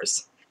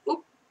splatters.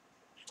 Oop.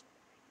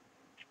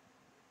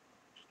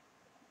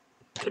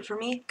 Good for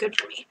me? Good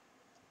for me.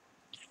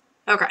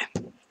 Okay.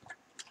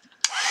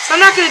 So I'm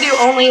not going to do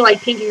only,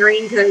 like, pink and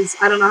green, because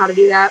I don't know how to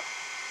do that.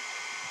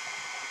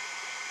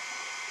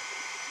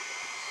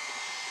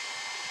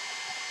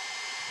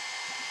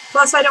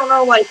 Plus, I don't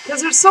know, like,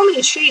 because there's so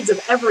many shades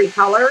of every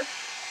color.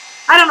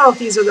 I don't know if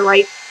these are the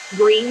right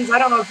greens. I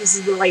don't know if this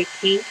is the right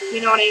pink. You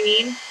know what I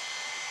mean?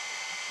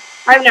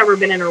 I've never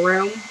been in a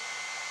room.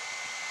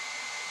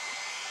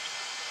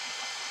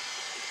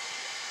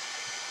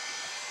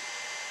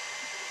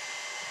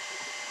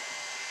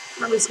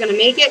 I'm just going to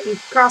make it and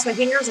cross my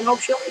fingers and hope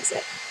she likes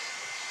it.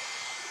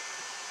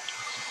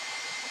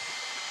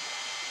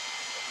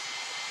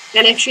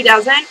 And if she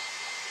doesn't,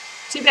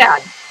 too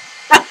bad.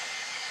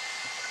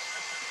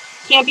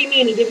 Can't be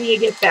mean and give me a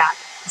gift back.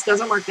 This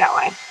doesn't work that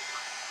way.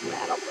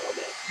 Add a little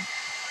bit.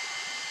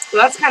 So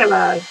that's kind of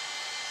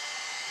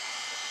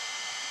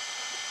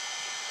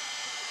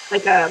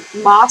like a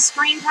moss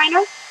green, kind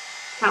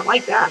of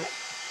like that.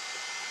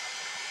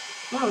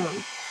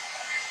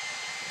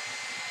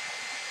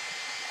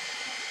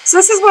 So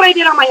this is what I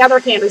did on my other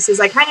canvases.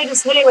 I kind of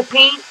just hit it with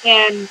paint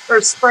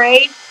or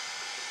spray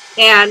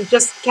and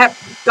just kept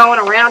going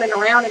around and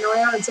around and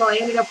around until I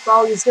ended up with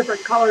all these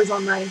different colors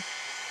on my,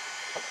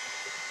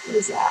 what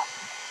is that?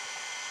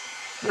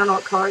 I don't know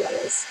what color that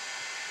is.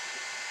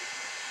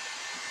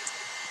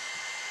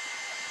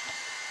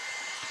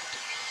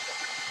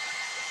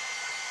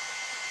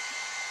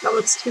 That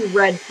looks too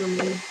red for me.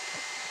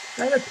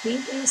 Do I have a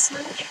pink in the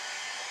switch?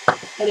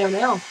 I don't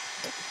know.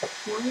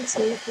 1, 2,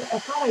 3. I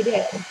thought I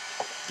did.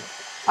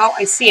 Oh,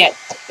 I see it.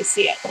 I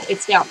see it.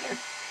 It's down there.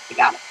 I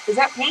got it. Is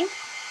that pink?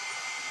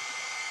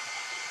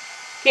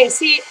 Okay,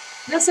 see,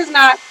 this is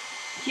not,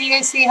 can you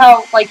guys see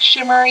how, like,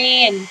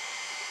 shimmery and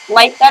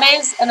light that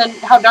is? And then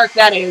how dark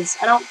that is?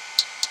 I don't,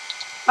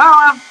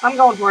 oh, well, I'm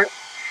going for it.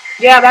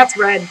 Yeah, that's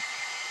red.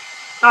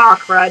 Oh,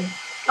 crud.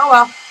 Oh,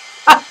 well.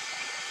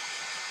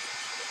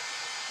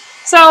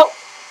 So,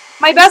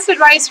 my best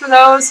advice for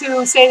those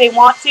who say they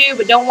want to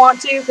but don't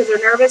want to because they're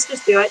nervous,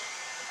 just do it.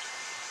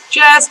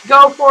 Just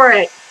go for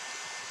it.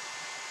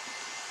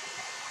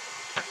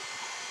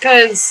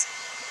 Because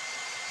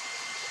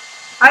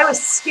I was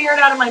scared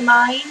out of my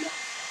mind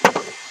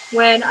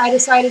when I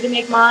decided to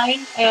make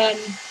mine, and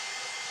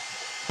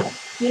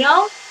you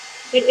know,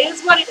 it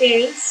is what it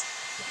is.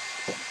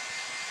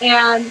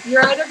 And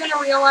you're either going to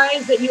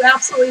realize that you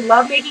absolutely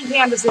love making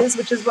canvases,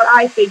 which is what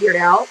I figured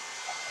out,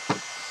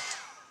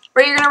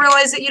 or you're going to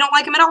realize that you don't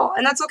like them at all,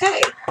 and that's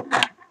okay.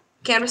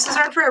 Canvases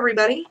aren't for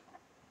everybody.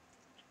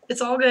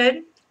 It's all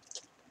good.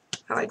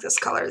 I like this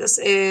color. This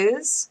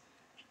is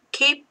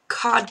Cape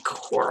Cod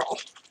Coral.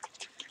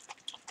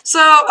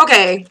 So,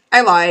 okay,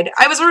 I lied.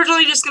 I was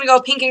originally just going to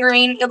go pink and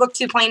green. It looked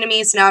too plain to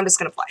me, so now I'm just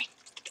going to play.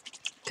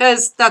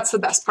 Because that's the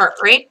best part,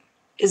 right?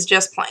 Is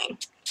just playing.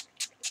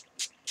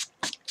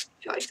 I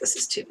feel like this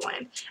is too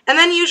bland. And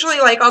then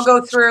usually, like, I'll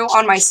go through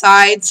on my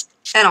sides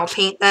and I'll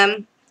paint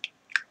them.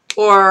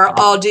 Or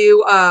I'll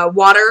do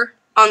water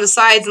on the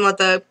sides and let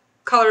the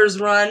colors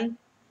run.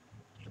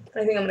 I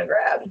think I'm going to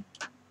grab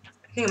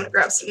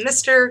some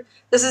Mr.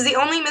 This is the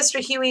only Mr.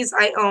 Huey's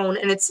I own,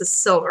 and it's a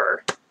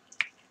silver.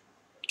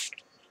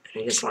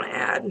 I just want to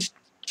add.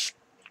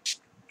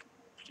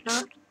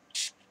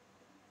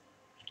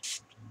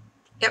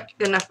 Yep,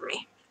 good enough for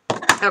me.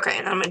 Okay,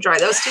 and I'm going to dry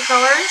those two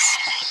colors.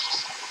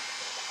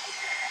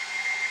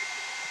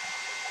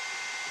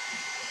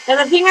 And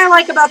the thing I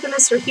like about the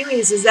Mr.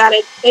 Huey's is that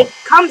it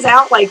comes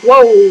out like,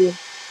 whoa,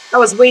 that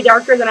was way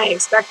darker than I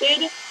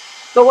expected.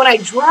 But when I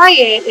dry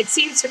it, it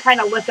seems to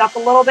kind of lift up a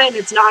little bit, and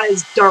it's not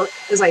as dark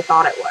as I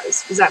thought it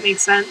was. Does that make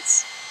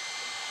sense?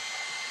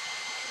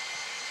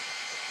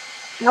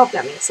 I hope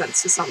that makes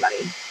sense to somebody.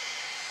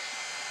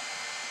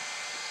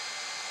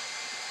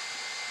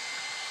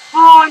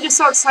 Oh, I'm just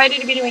so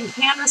excited to be doing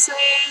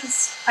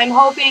canvases. I'm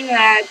hoping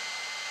that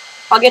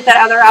I'll get that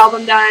other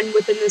album done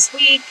within this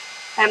week,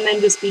 and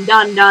then just be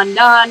done.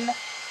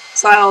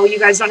 So you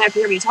guys don't have to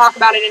hear me talk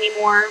about it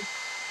anymore.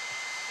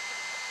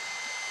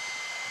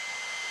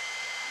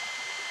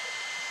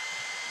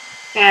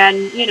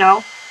 And, you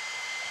know,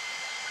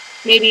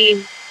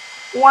 maybe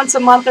once a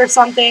month or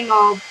something,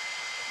 I'll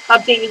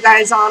update you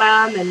guys on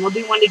them, and we'll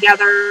do one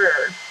together,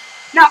 or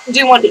not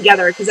do one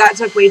together, because that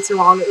took way too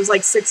long. It was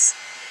like 6,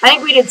 I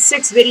think we did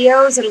 6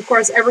 videos, and of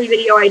course every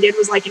video I did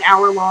was like an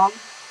hour long.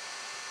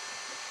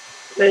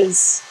 It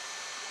was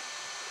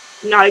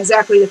not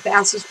exactly the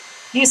fastest.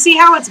 Do you see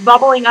how it's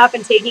bubbling up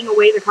and taking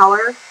away the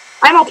color?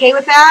 I'm okay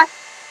with that,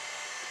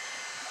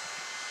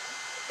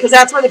 because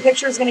that's where the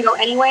picture is going to go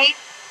anyway.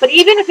 But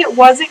even if it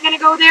wasn't going to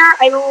go there,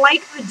 I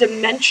like the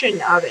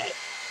dimension of it.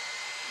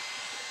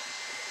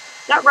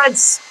 That red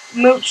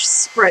smooch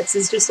spritz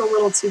is just a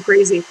little too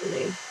crazy for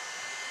me.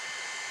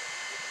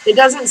 It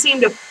doesn't seem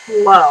to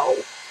flow,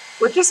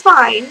 which is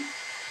fine.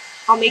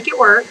 I'll make it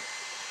work.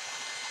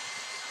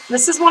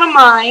 This is one of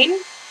mine,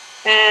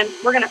 and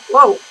we're going to,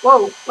 whoa,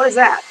 what is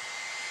that?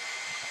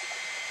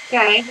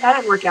 Okay, that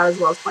didn't work out as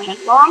well as planned.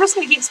 Well, I'm just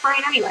going to keep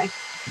spraying anyway.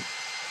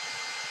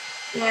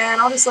 And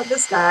I'll just let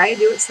this guy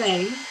do its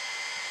thing.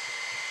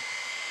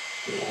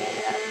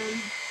 And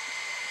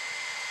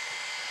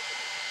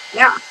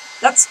yeah,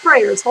 that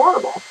sprayer is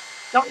horrible.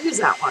 Don't use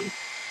that one.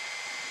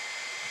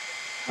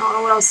 I don't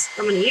know what else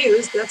I'm going to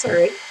use, but that's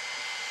alright.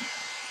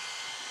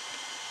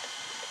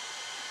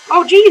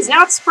 Oh, geez,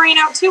 now it's spraying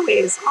out 2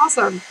 ways.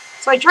 Awesome.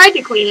 So I tried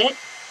to clean it,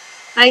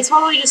 and I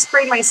totally just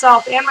sprayed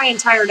myself and my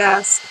entire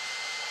desk.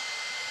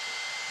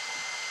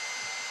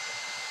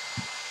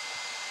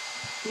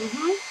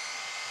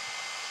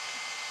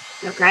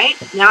 Okay,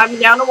 now I'm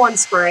down to 1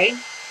 spray.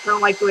 I don't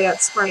like the way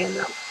that's spraying,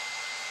 though.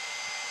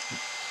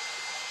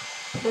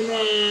 And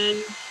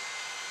then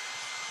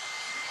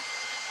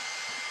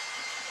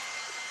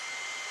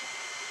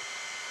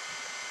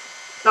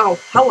Oh,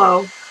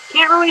 hello.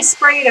 Can't really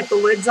spray it if the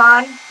lid's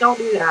on. Don't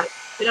do that.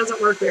 It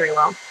doesn't work very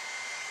well.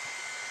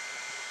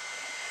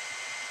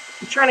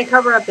 I'm trying to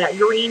cover up that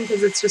green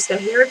because it's just a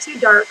hair too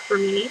dark for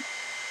me.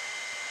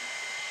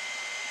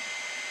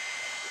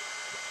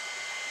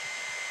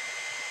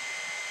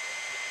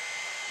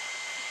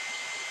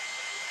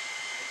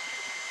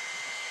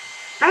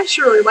 I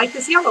actually really like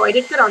this yellow. I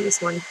did good on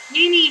this one.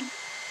 Yay!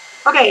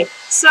 Okay,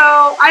 so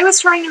I was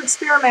trying to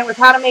experiment with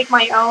how to make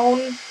my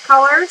own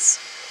colors,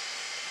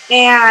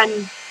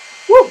 and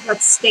whew,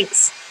 that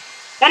stinks.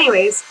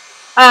 Anyways,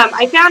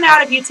 I found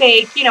out if you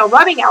take, you know,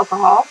 rubbing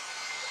alcohol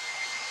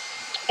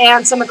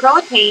and some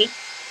acrylic paint,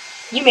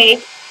 you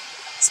make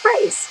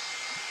sprays.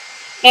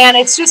 And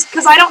it's just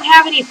because I don't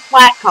have any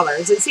flat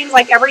colors. It seems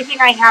like everything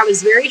I have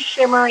is very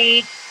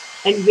shimmery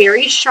and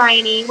very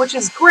shiny, which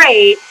is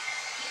great,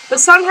 but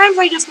sometimes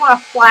I just want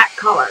a flat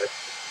color.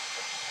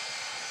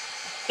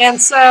 And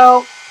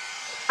so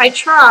I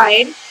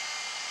tried,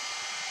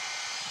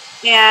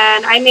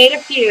 and I made a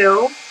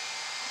few,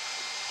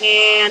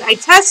 and I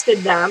tested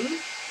them,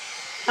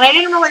 and I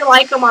didn't really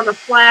like them on the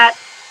flat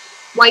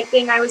white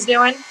thing I was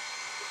doing,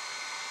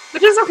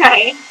 which is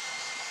okay.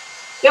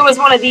 It was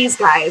one of these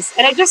guys,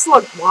 and it just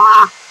looked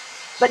blah.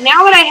 But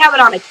now that I have it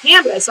on a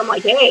canvas, I'm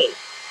like, hey,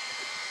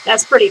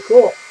 that's pretty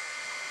cool.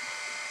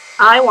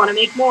 I want to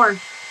make more.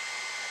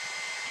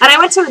 And I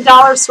went to the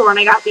dollar store and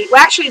I got the,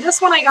 well, actually, this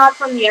one I got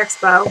from the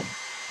expo.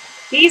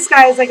 These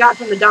guys I got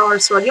from the dollar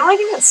store. The only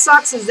thing that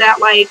sucks is that,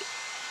 like,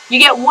 you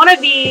get one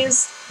of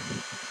these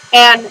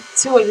and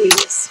two of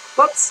these.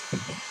 Whoops.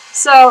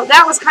 So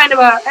that was kind of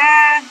a,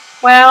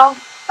 well,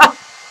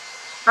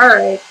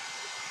 alright.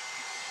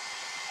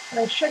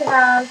 I should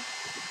have,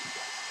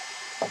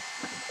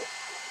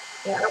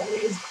 yeah, I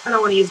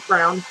don't want to use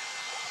brown.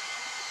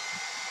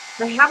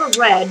 I have a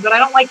red, but I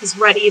don't like this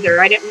red either.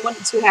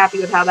 Wasn't too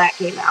happy with how that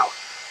came out.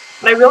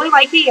 But I really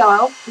like the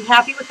yellow. I'm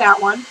happy with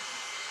that one.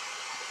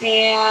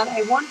 And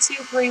I 1, 2,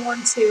 3,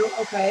 1, 2.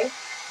 Okay.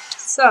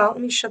 So let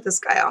me shut this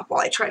guy off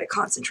while I try to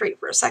concentrate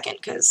for a second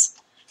because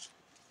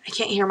I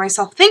can't hear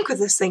myself think with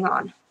this thing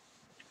on.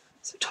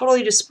 So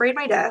totally just sprayed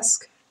my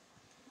desk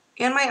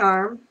and my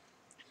arm.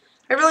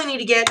 I really need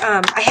to get,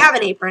 I have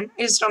an apron.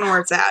 I just don't know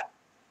where it's at.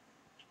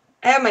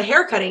 I have my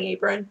hair cutting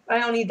apron, but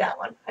I don't need that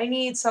one. I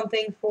need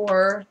something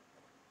for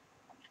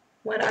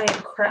when I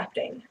am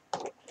crafting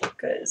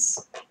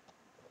because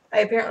I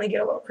apparently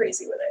get a little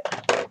crazy with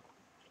it.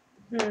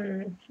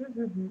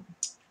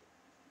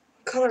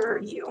 What color are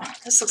you?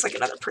 This looks like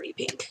another pretty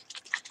pink.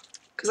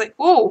 Because like,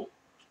 whoa.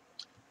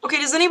 Okay,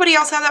 does anybody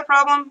else have that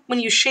problem? When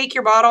you shake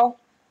your bottle?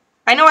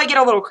 I know I get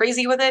a little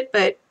crazy with it,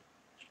 but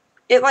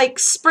it like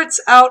spurts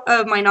out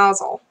of my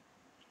nozzle.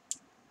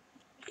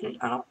 And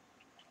I don't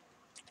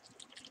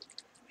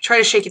try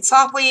to shake it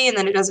softly and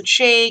then it doesn't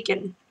shake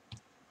and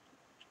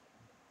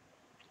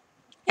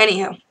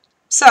anywho.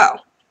 So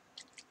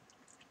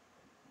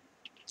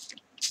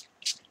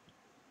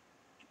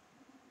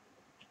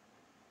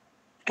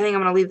I think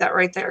I'm going to leave that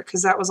right there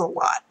because that was a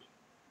lot.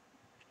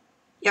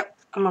 Yep,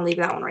 I'm going to leave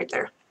that one right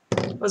there.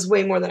 It was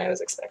way more than I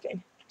was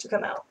expecting to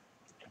come out.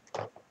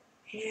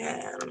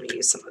 And I'm going to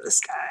use some of this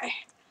guy,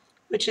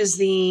 which is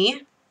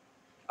the,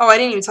 oh, I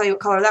didn't even tell you what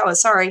color that was,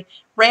 sorry.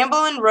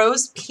 Ramblin'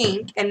 Rose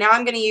Pink, and now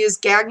I'm going to use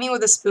Gag Me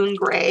with a Spoon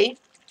Gray.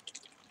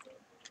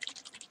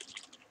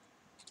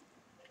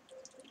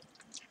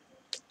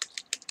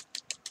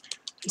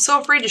 I'm so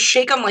afraid to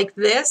shake them like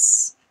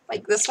this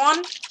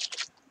one,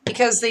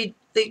 because they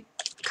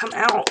come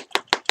out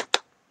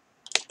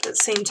at the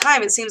same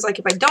time. It seems like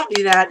if I don't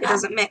do that, it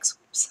doesn't mix.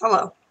 Oops,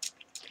 hello.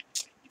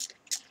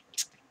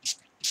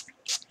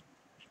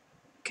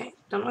 Okay,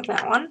 done with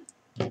that one.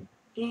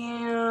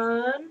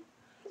 And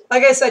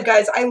like I said,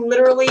 guys, I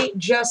literally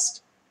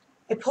just,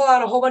 I pull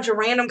out a whole bunch of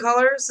random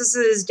colors. This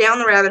is Down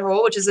the Rabbit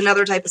Hole, which is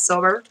another type of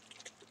silver.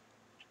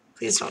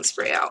 Please don't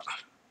spray out.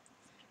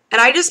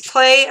 And I just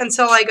play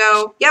until I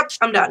go, yep,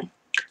 I'm done.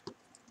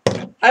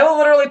 I will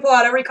literally pull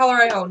out every color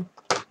I own.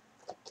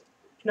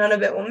 None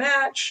of it will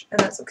match, and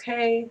that's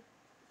okay.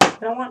 I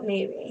don't want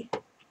navy.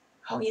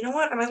 Oh, you know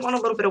what? I might want a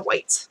little bit of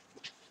white.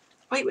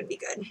 White would be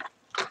good.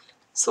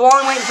 So while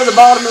I'm waiting for the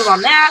ball to move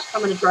on that,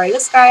 I'm going to dry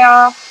this guy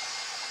off.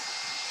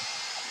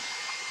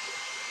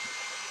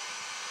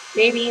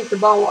 Maybe if the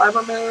ball will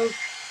ever move.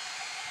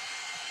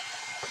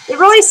 It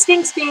really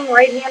stinks being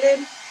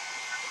right-handed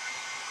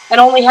and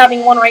only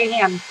having one right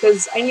hand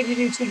because I need to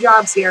do two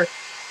jobs here.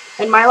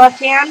 And my left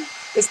hand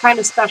is kind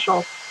of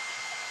special.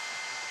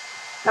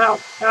 I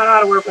don't know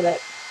how to work with it.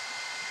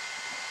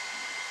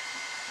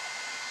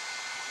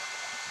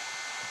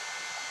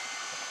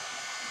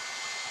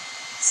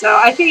 So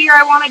I figure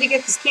I wanted to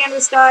get this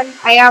canvas done.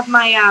 I have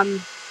my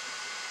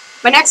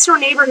my next door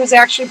neighbor who's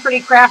actually pretty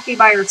crafty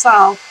by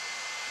herself.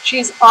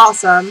 She's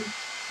awesome.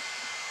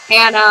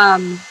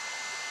 And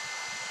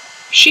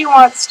she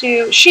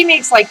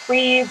makes like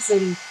wreaths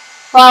and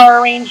flower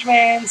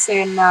arrangements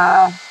and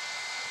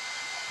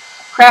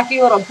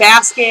crafty little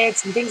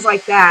baskets and things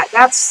like that.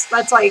 That's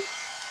like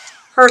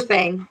her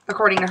thing,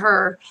 according to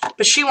her.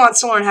 But she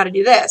wants to learn how to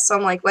do this. So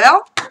I'm like,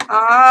 well,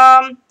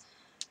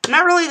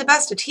 not really the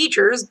best of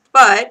teachers,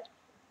 but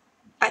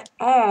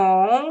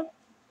oh,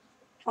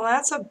 well,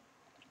 that's a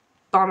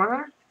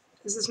bummer.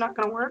 Is this not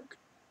going to work?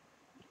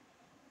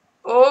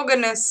 Oh,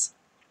 goodness.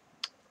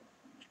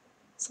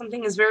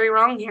 Something is very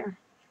wrong here.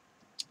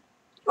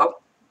 Oh.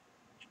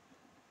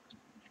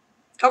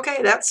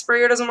 Okay, that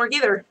sprayer doesn't work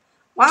either.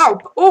 Wow.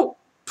 Oh.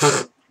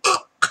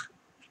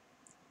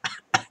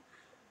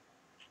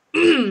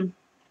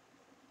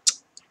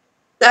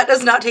 That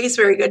does not taste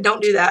very good.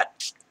 Don't do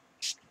that.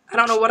 I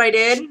don't know what I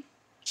did,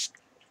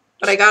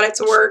 but I got it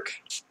to work.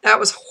 That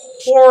was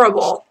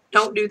horrible.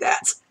 Don't do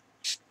that.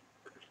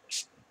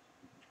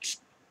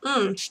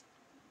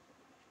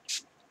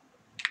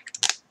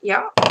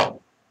 Yeah.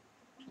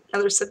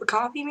 Another sip of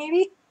coffee,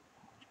 maybe?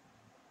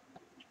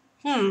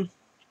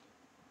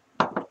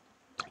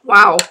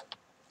 Wow.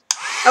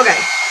 Okay.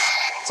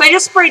 So I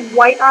just sprayed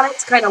white on it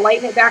to kind of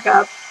lighten it back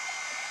up.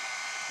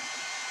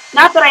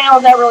 Not that I know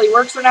if that really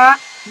works or not,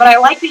 but I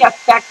like the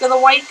effect of the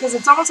white because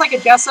it's almost like a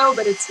gesso,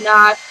 but it's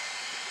not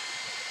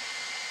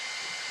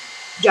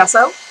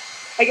gesso,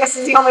 I guess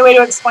is the only way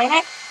to explain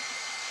it.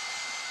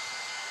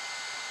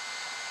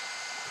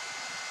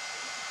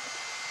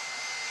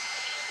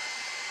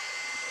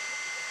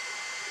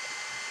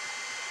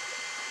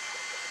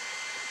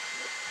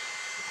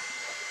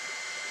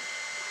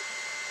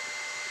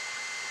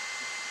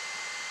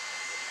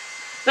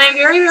 But I'm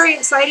very, very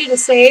excited to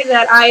say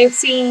that I've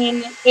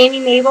seen Amy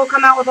Mabel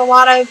come out with a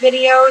lot of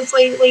videos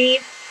lately.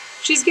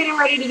 She's getting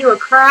ready to do a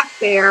craft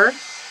fair.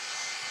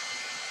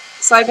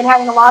 So I've been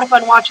having a lot of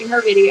fun watching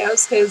her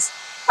videos because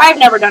I've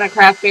never done a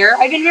craft fair.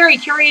 I've been very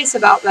curious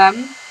about them.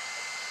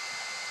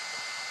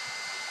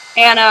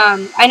 And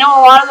I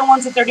know a lot of the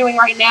ones that they're doing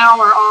right now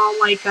are all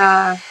like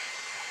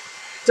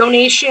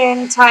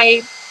donation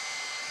type,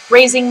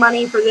 raising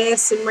money for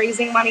this and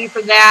raising money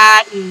for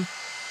that. And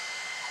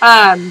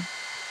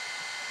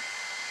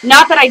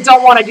not that I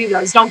don't want to do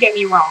those, don't get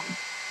me wrong.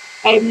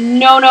 I have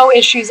no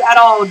issues at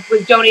all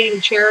with donating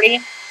to charity.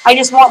 I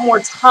just want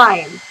more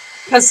time.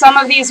 Because some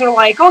of these are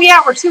like, oh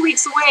yeah, we're 2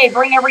 weeks away,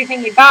 bring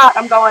everything you got.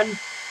 I'm going,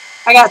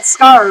 I got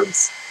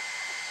scarves.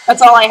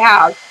 That's all I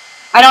have.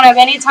 I don't have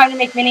any time to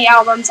make mini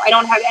albums. I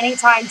don't have any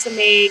time to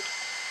make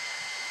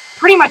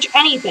pretty much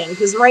anything.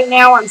 Because right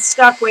now I'm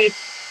stuck with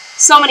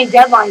so many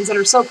deadlines that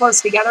are so close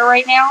together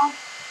right now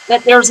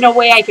that there's no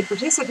way I could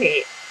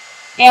participate.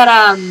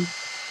 And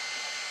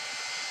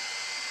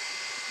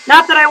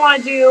not that I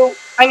want to do,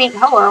 I mean,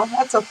 hello,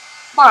 that's a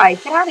fly.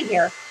 Get out of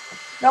here.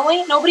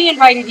 Really? Nobody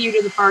invited you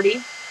to the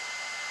party.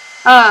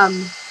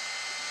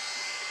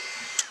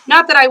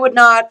 Not that I would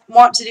not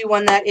want to do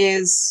one that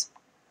is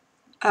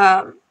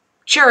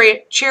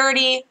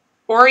charity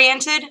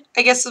oriented,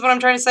 I guess is what I'm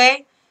trying to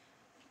say.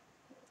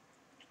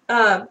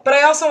 But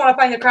I also want to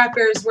find the craft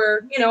fairs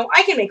where, you know,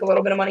 I can make a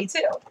little bit of money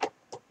too.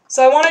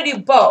 So I want to do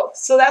both.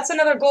 So that's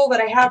another goal that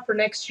I have for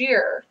next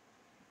year.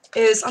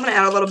 Is I'm going to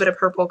add a little bit of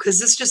purple because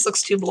this just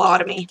looks too blah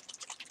to me.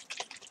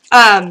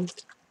 I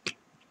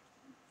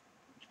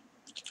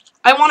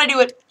want to do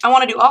it. I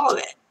want to do all of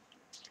it.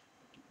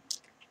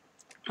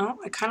 Oh,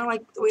 I kind of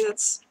like the way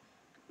that's...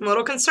 I'm a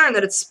little concerned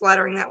that it's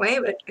splattering that way,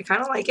 but I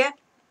kind of like it.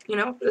 You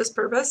know, for this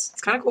purpose.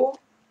 It's kind of cool.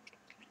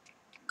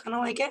 Kind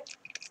of like it.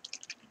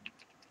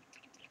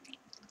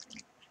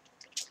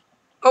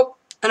 Oh,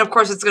 and of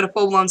course it's going to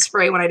full-blown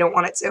spray when I don't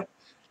want it to.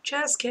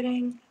 Just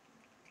kidding.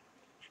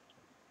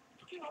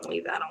 I'll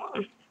leave that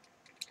alone.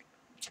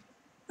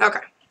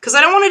 Okay. Because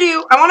I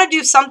want to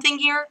do something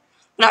here.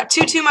 Not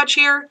too much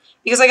here.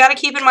 Because I got to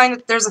keep in mind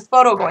that there's a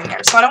photo going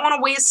there. So I don't want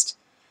to waste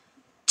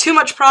too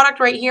much product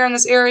right here in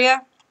this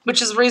area.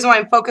 Which is the reason why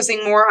I'm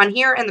focusing more on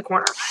here in the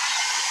corner.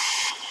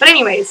 But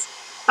anyways.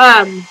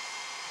 So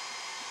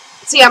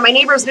yeah, my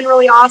neighbor's been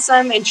really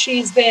awesome. And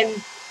she's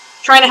been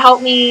trying to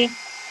help me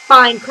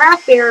find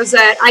craft fairs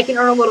that I can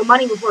earn a little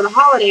money before the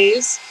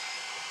holidays.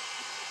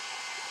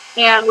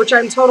 And which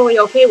I'm totally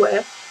okay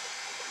with.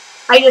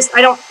 I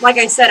don't, like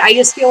I said, I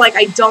just feel like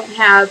I don't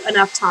have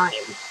enough time.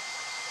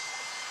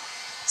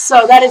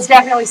 So that is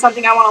definitely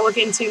something I want to look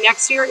into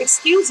next year.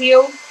 Excuse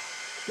you.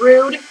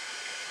 Rude.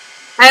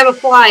 I have a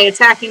fly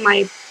attacking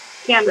my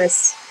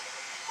canvas.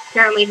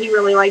 Apparently he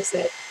really likes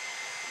it.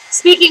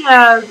 Speaking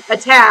of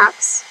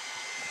attacks,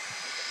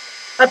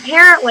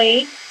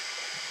 apparently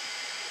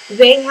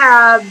they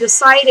have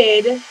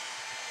decided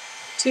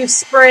to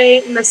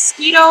spray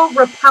mosquito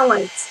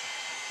repellent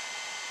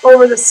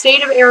over the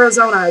state of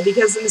Arizona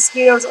because the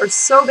mosquitoes are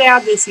so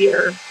bad this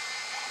year,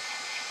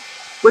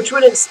 which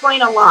would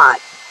explain a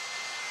lot.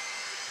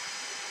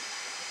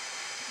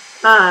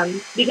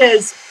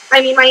 Because,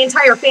 I mean, my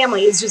entire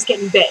family is just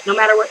getting bit, no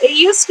matter what. It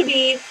used to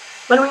be,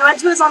 when we went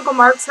to his Uncle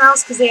Mark's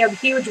house, because they have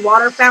huge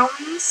water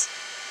fountains,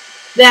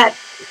 that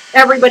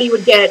everybody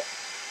would get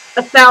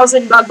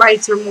 1,000 bug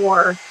bites or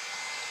more.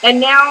 And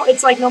now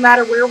it's like no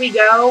matter where we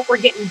go, we're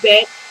getting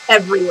bit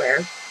everywhere.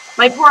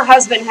 My poor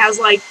husband has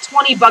like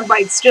 20 bug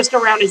bites just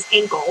around his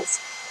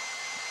ankles.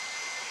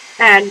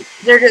 And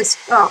they're just,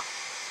 oh.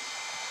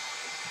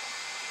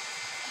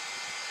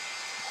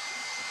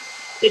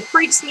 it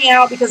freaks me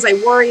out because I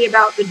worry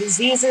about the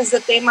diseases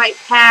that they might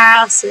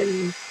pass,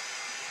 and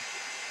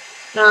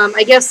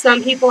I guess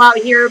some people out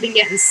here have been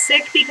getting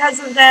sick because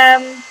of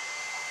them.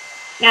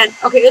 And,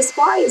 okay, this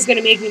fly is going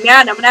to make me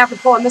mad. I'm going to have to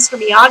pull a Mr.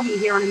 Miyagi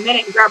here in a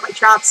minute and grab my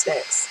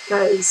chopsticks,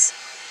 because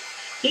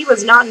he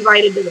was not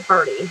invited to the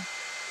party.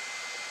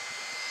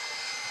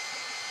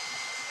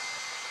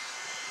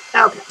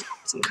 Okay,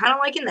 so I'm kind of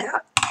liking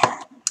that.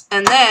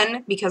 And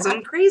then, because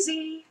I'm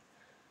crazy,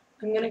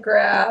 I'm going to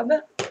grab,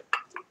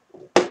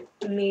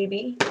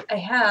 maybe, I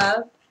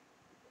have,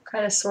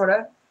 kind of, sort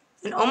of,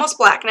 an almost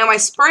black. Now, my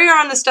sprayer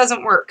on this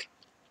doesn't work,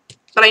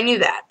 but I knew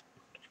that.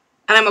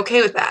 And I'm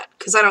okay with that,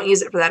 because I don't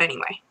use it for that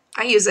anyway.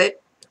 I use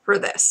it for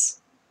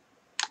this.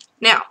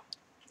 Now,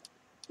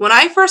 when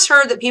I first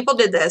heard that people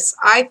did this,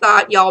 I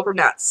thought y'all were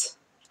nuts.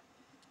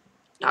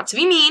 Not to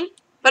be mean,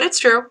 but it's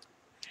true.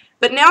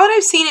 But now that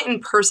I've seen it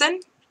in person,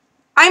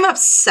 I'm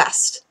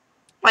obsessed.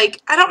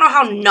 Like, I don't know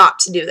how not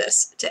to do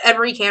this to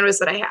every canvas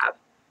that I have.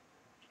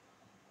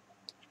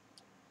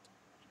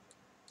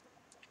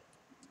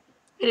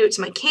 I do it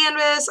to my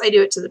canvas. I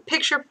do it to the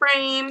picture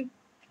frame.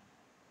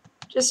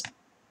 Just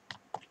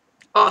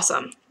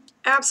awesome.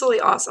 Absolutely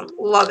awesome.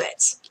 Love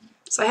it.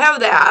 So I have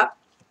that.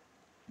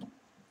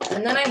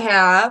 And then I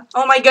have,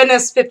 oh my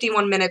goodness,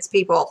 51 minutes,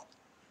 people.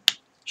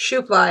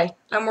 Shoe fly.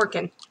 I'm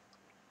working.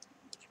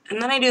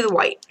 And then I do the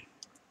white.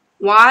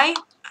 Why?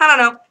 I don't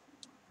know.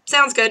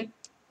 Sounds good.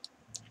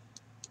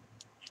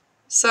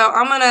 So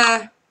I'm going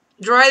to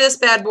dry this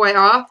bad boy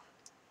off.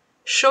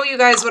 Show you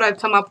guys what I've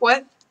come up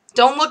with.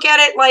 Don't look at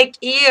it like,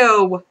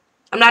 ew.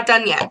 I'm not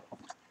done yet.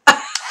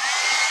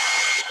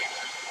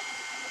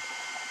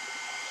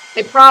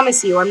 I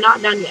promise you, I'm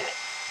not done yet.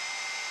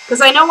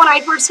 Because I know when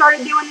I first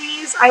started doing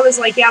these, I was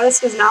like, yeah,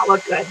 this does not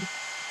look good.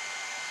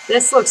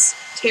 This looks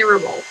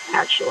terrible,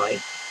 actually.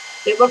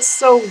 It looks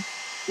so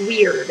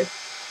weird.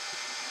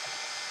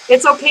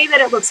 It's okay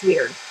that it looks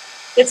weird.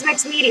 It's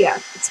mixed media.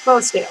 It's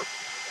supposed to.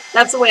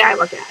 That's the way I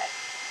look at it.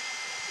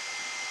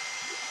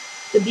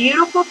 The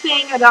beautiful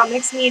thing about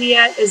mixed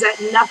media is that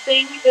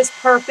nothing is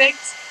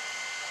perfect,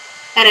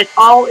 and it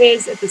all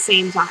is at the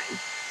same time.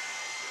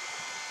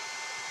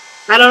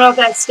 I don't know if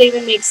that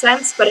statement makes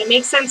sense, but it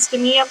makes sense to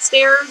me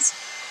upstairs,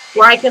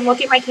 where I can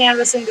look at my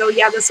canvas and go,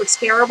 yeah, this looks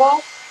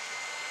terrible,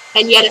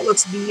 and yet it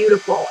looks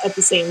beautiful at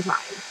the same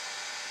time.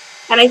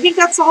 And I think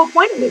that's the whole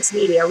point of mixed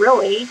media,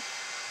 really,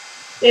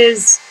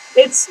 is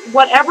it's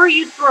whatever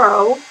you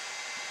throw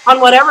on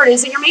whatever it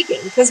is that you're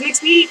making, because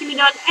mixed media can be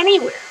done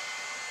anywhere.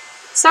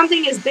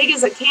 Something as big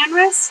as a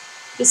canvas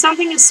to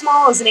something as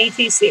small as an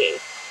ATC.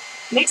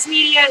 Mixed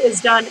media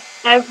is done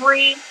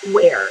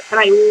everywhere, and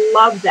I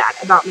love that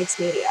about mixed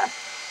media.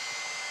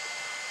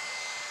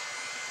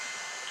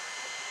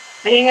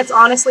 I think it's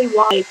honestly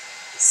why I'm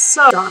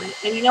so on it.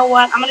 And you know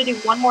what? I'm going to do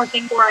one more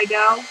thing before I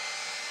go.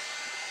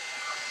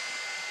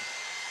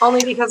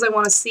 Only because I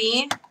want to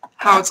see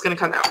how it's going to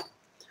come out.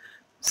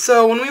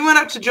 So when we went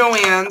up to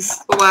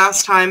Joann's the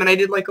last time, and I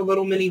did like a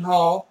little mini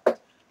haul,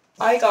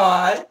 I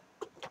got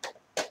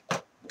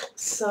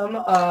some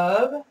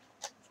of,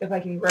 if I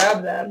can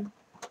grab them,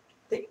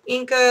 the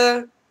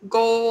Inca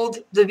Gold,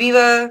 the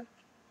Viva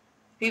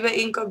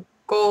Inca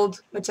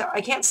Gold,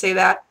 I can't say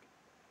that.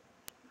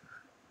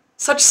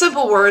 Such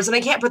simple words, and I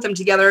can't put them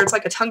together. It's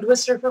like a tongue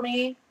twister for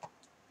me.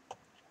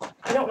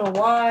 I don't know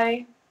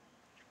why.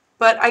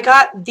 But I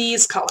got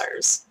these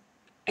colors.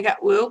 I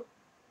got, whoop.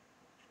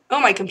 Oh,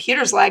 my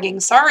computer's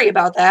lagging. Sorry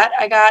about that.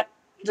 I got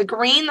the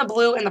green, the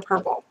blue, and the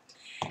purple.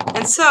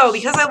 And so,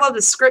 because I love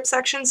the script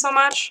section so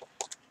much,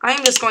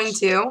 I'm just going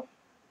to,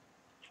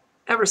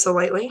 ever so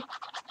lightly,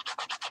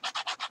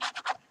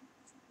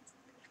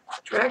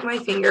 drag my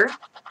finger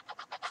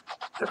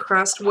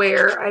across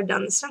where I've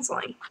done the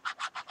stenciling.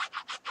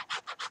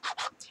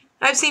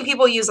 I've seen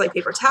people use like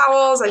paper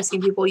towels. I've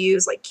seen people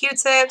use like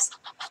Q-tips.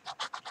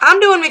 I'm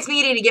doing mixed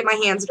media to get my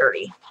hands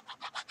dirty.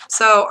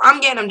 So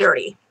I'm getting them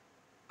dirty.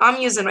 I'm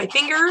using my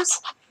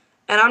fingers,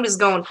 and I'm just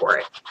going for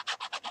it.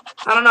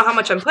 I don't know how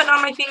much I'm putting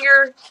on my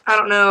finger. I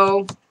don't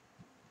know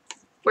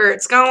where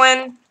it's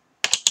going.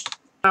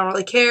 I don't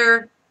really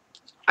care.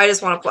 I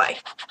just want to play.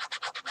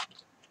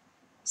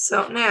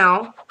 So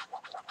now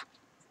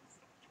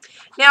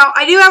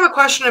I do have a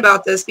question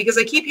about this, because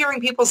I keep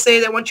hearing people say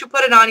that once you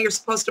put it on, you're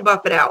supposed to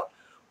buff it out.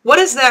 What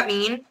does that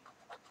mean?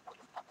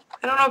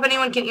 I don't know if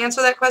anyone can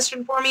answer that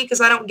question for me, because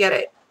I don't get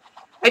it.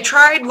 I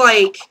tried,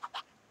 like,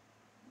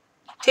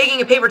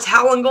 taking a paper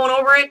towel and going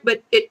over it,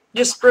 but it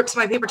just rips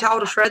my paper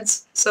towel to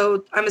shreds,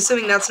 so I'm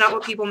assuming that's not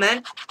what people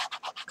meant,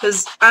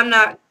 because I'm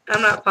not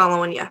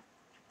following you.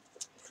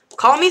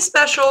 Call me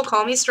special,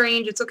 call me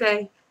strange, it's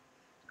okay.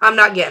 I'm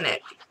not getting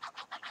it.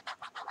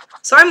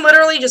 So I'm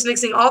literally just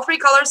mixing all three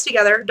colors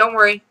together. Don't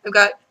worry, I've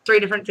got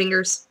 3 different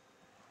fingers.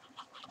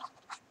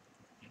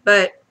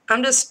 But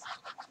I'm just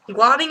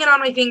globbing it on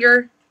my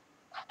finger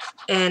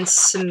and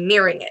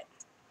smearing it.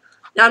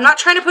 Now I'm not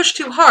trying to push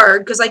too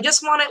hard, because I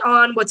just want it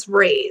on what's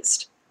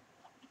raised.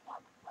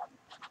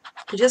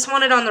 I just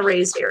want it on the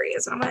raised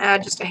areas. I'm going to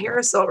add just a hair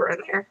of silver in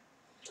there,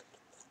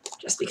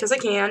 just because I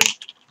can.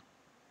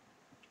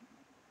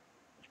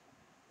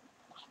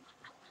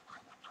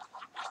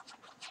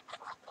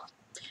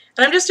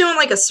 And I'm just doing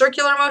like a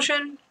circular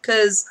motion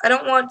because I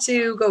don't want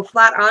to go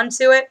flat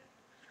onto it.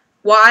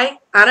 Why?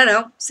 I don't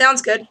know.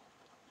 Sounds good.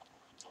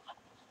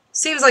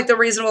 Seems like the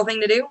reasonable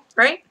thing to do,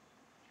 right?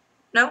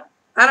 No?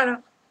 I don't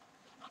know.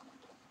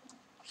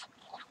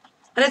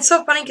 And it's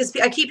so funny because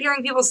I keep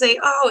hearing people say,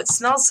 oh, it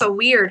smells so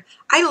weird.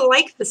 I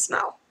like the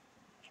smell.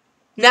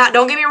 Now,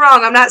 don't get me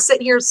wrong. I'm not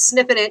sitting here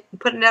sniffing it and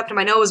putting it up to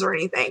my nose or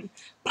anything.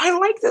 But I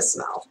like the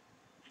smell.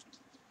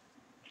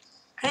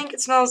 I don't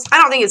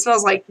think it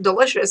smells like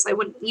delicious. I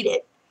wouldn't eat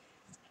it.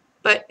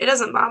 But it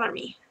doesn't bother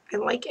me. I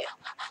like it.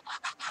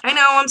 I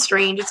know, I'm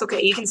strange. It's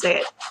okay. You can say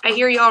it. I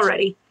hear you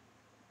already.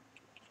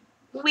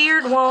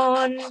 Weird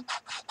one.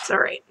 It's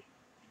alright.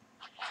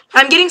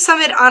 I'm getting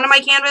some of it onto my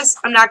canvas.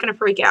 I'm not going to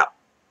freak out.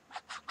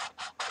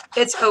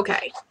 It's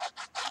okay.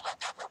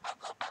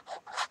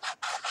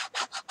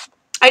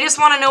 I just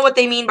want to know what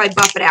they mean by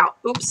buff it out.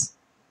 Oops.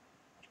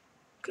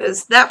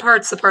 Because that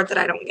part's the part that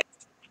I don't get.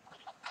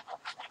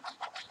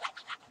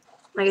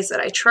 Like I said,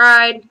 I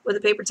tried with a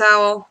paper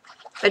towel.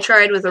 I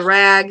tried with a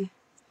rag.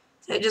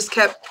 It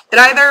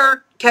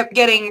either kept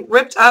getting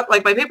ripped up,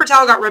 like my paper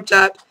towel got ripped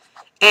up,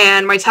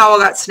 and my towel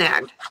got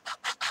snagged.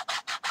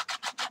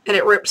 And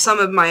it ripped some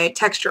of my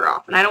texture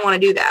off, and I don't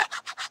want to do that.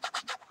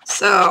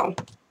 So,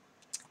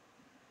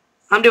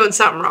 I'm doing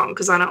something wrong,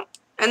 because I don't.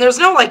 And there's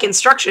no, like,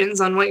 instructions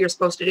on what you're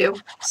supposed to do.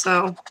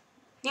 So,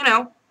 you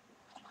know,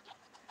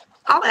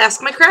 I'll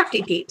ask my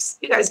crafty peeps.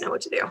 You guys know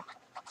what to do.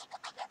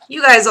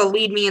 You guys will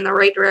lead me in the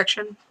right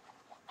direction.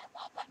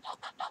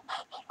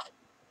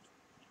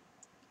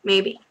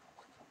 Maybe.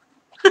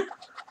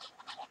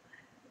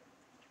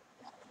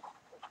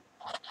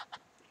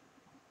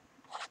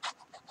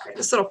 Right,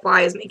 this little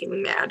fly is making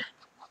me mad.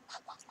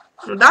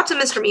 I'm about to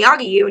Mr.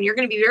 Miyagi you, and you're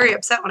going to be very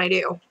upset when I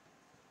do.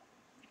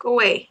 Go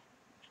away.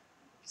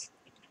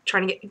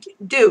 Trying to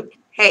get... Dude,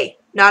 hey,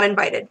 not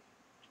invited.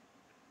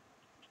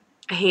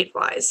 I hate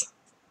flies.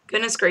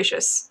 Goodness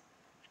gracious.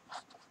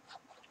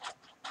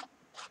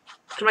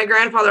 And my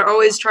grandfather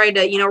always tried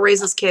to, you know, raise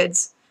his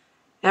kids.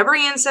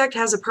 Every insect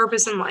has a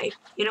purpose in life.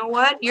 You know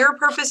what? Your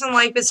purpose in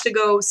life is to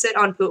go sit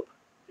on poop.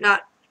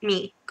 Not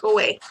me. Go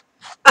away.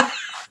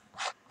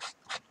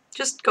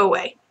 Just go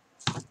away.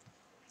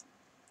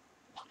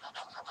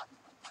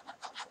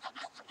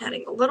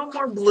 Adding a little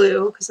more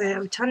blue because I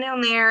have a ton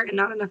down there and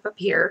not enough up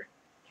here.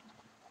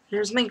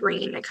 There's my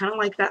green. I kind of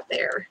like that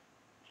there.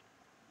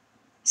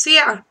 So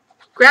yeah,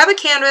 grab a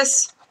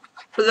canvas.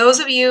 For those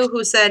of you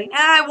who said,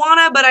 I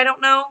wanna, but I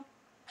don't know,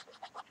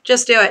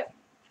 just do it.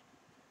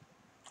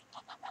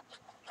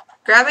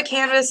 Grab a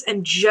canvas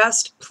and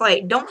just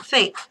play. Don't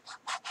think.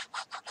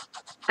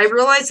 I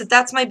realize that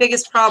that's my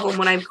biggest problem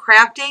when I'm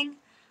crafting.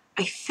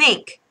 I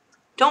think.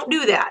 Don't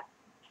do that.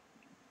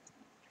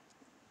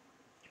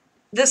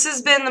 This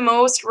has been the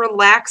most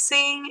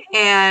relaxing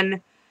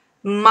and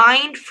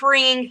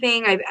mind-freeing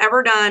thing I've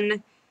ever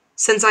done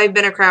since I've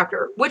been a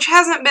crafter, which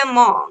hasn't been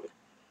long.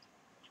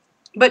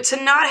 But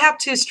to not have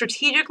to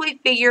strategically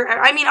figure...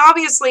 I mean,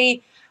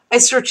 obviously, I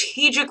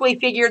strategically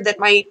figured that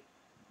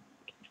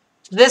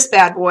this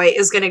bad boy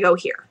is going to go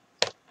here.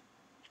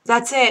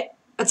 That's it.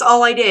 That's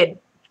all I did.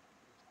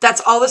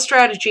 That's all the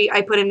strategy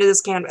I put into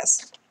this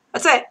canvas.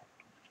 That's it.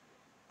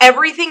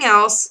 Everything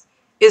else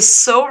is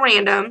so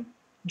random,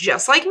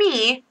 just like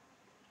me,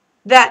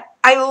 that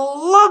I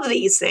love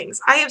these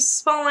things. I have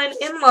fallen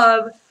in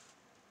love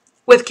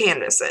with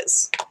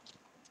canvases.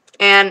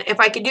 And if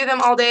I could do them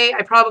all day,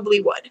 I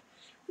probably would.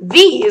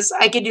 These,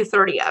 I could do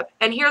 30 of.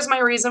 And here's my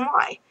reason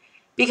why.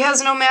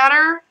 Because no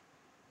matter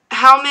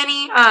how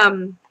many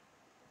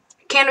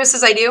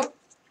canvases I do,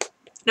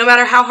 no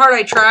matter how hard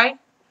I try,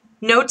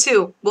 no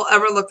two will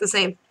ever look the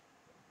same.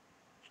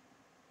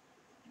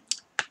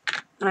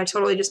 And I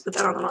totally just put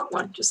that on the wrong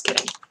one. Just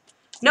kidding.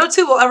 No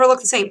two will ever look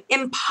the same.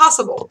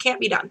 Impossible. Can't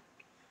be done.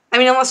 I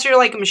mean, unless you're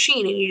like a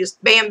machine and you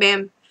just bam,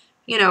 bam,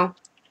 you know,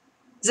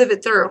 zip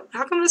it through.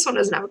 How come this one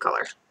doesn't have a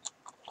color?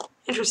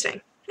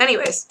 Interesting.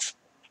 Anyways.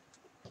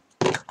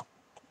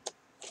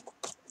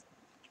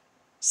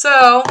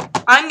 So,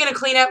 I'm going to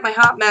clean up my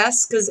hot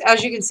mess because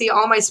as you can see,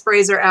 all my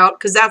sprays are out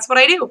because that's what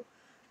I do.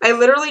 I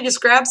literally just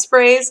grab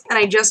sprays and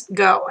I just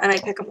go. And I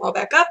pick them all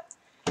back up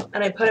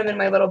and I put them in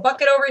my little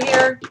bucket over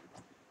here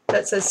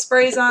that says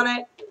sprays on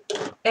it.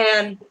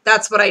 And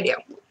that's what I do.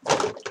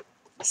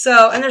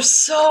 So, and there's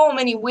so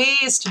many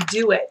ways to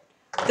do it.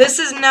 This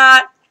is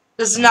not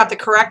the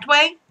correct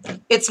way.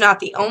 It's not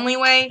the only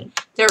way.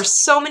 There are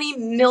so many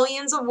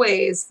millions of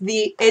ways.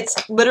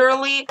 It's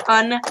literally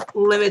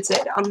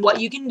unlimited on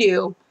what you can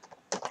do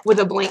with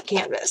a blank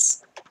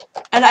canvas.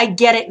 And I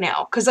get it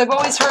now, because I've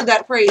always heard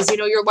that phrase, you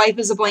know, your life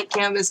is a blank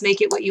canvas, make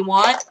it what you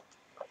want.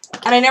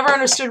 And I never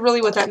understood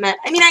really what that meant.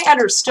 I mean, I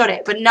understood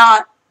it, but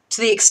not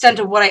to the extent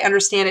of what I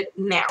understand it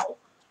now.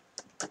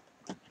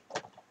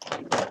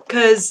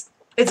 Because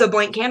it's a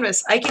blank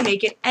canvas. I can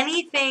make it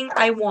anything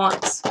I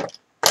want.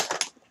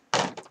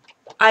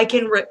 I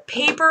can rip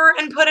paper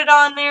and put it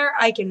on there.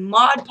 I can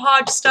Mod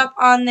Podge stuff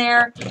on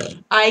there.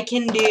 I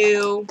can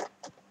do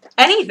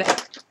anything.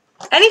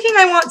 Anything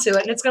I want to,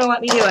 and it's going to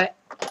let me do it.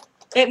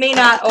 It may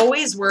not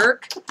always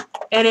work,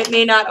 and it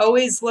may not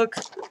always look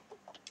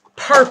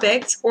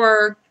perfect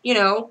or, you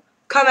know,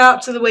 come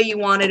out to the way you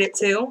wanted it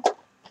to,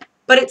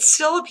 but it's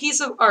still a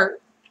piece of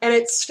art, and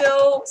it's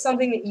still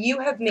something that you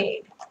have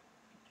made.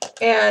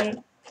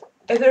 And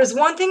if there's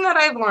one thing that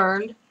I've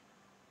learned,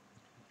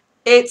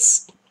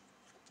 it's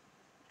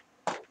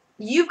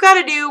you've got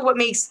to do what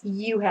makes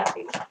you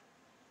happy.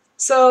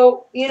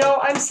 So, you know,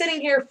 I'm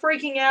sitting here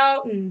freaking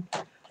out and,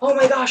 oh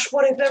my gosh,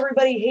 what if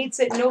everybody hates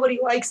it and nobody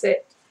likes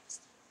it?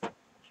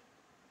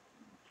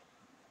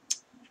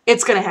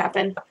 It's going to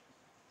happen.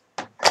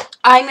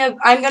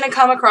 I'm going to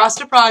come across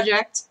a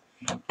project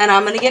and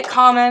I'm going to get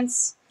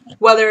comments,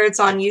 whether it's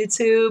on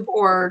YouTube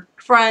or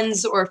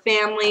friends or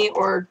family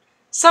or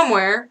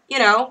somewhere, you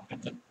know,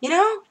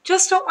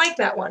 just don't like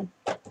that one.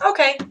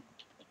 Okay,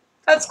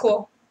 that's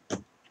cool.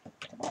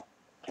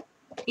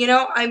 You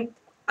know,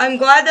 I'm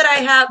glad that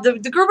I have,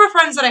 the group of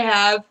friends that I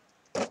have,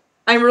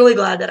 I'm really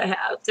glad that I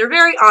have. They're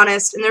very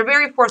honest, and they're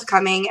very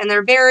forthcoming, and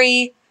they're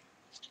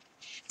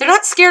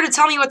not scared to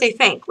tell me what they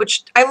think,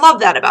 which I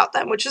love that about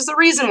them, which is the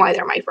reason why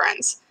they're my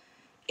friends.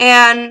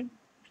 And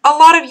a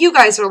lot of you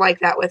guys are like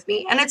that with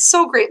me, and it's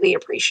so greatly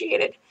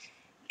appreciated.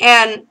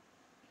 And,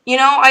 you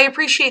know, I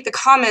appreciate the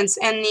comments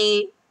and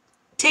the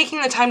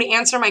taking the time to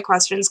answer my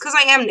questions, because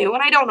I am new,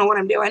 and I don't know what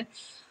I'm doing.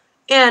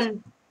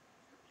 And,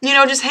 you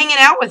know, just hanging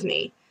out with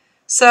me.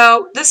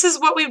 So this is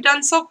what we've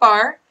done so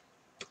far.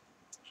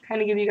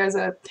 Kind of give you guys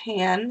a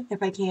pan,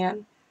 if I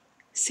can.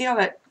 See all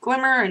that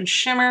glimmer and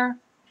shimmer?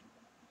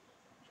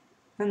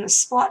 And the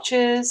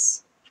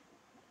splotches.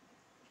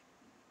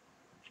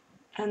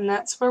 And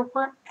that's where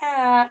we're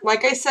at.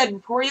 Like I said,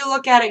 before you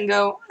look at it and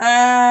go,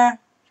 oh,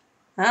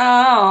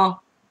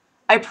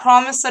 I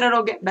promise that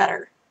it'll get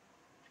better.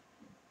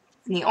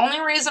 And the only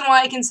reason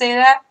why I can say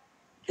that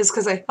is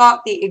because I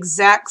thought the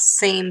exact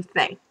same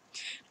thing.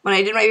 When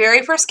I did my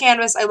very first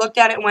canvas, I looked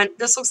at it and went,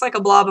 this looks like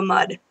a blob of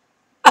mud.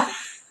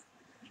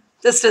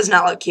 This does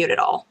not look cute at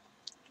all.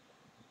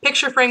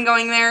 Picture frame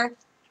going there.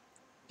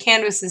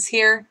 Canvas is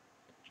here.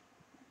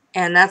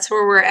 And that's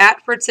where we're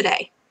at for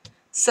today.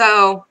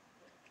 So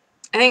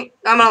I think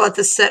I'm going to let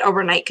this sit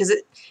overnight because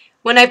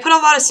when I put a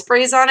lot of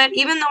sprays on it,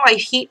 even though I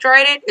heat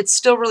dried it, it's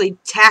still really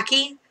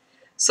tacky.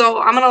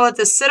 So I'm going to let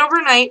this sit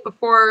overnight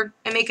before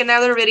I make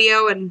another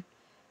video and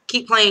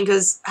keep playing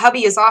because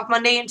hubby is off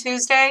Monday and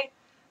Tuesday.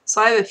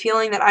 So I have a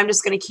feeling that I'm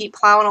just going to keep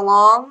plowing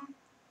along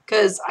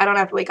because I don't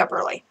have to wake up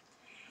early.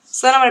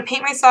 So then I'm going to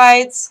paint my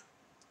sides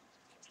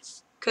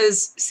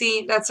because,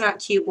 see, that's not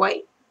cute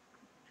white.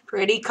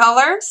 Pretty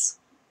colors.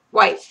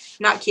 White.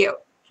 Not cute.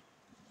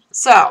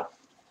 So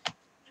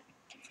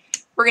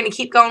we're going to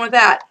keep going with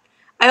that.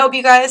 I hope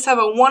you guys have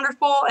a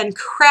wonderful and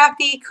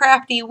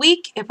crafty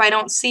week if I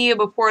don't see you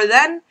before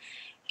then.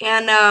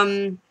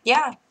 And,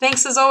 yeah,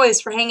 thanks as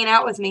always for hanging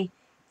out with me.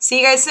 See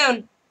you guys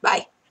soon.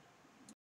 Bye.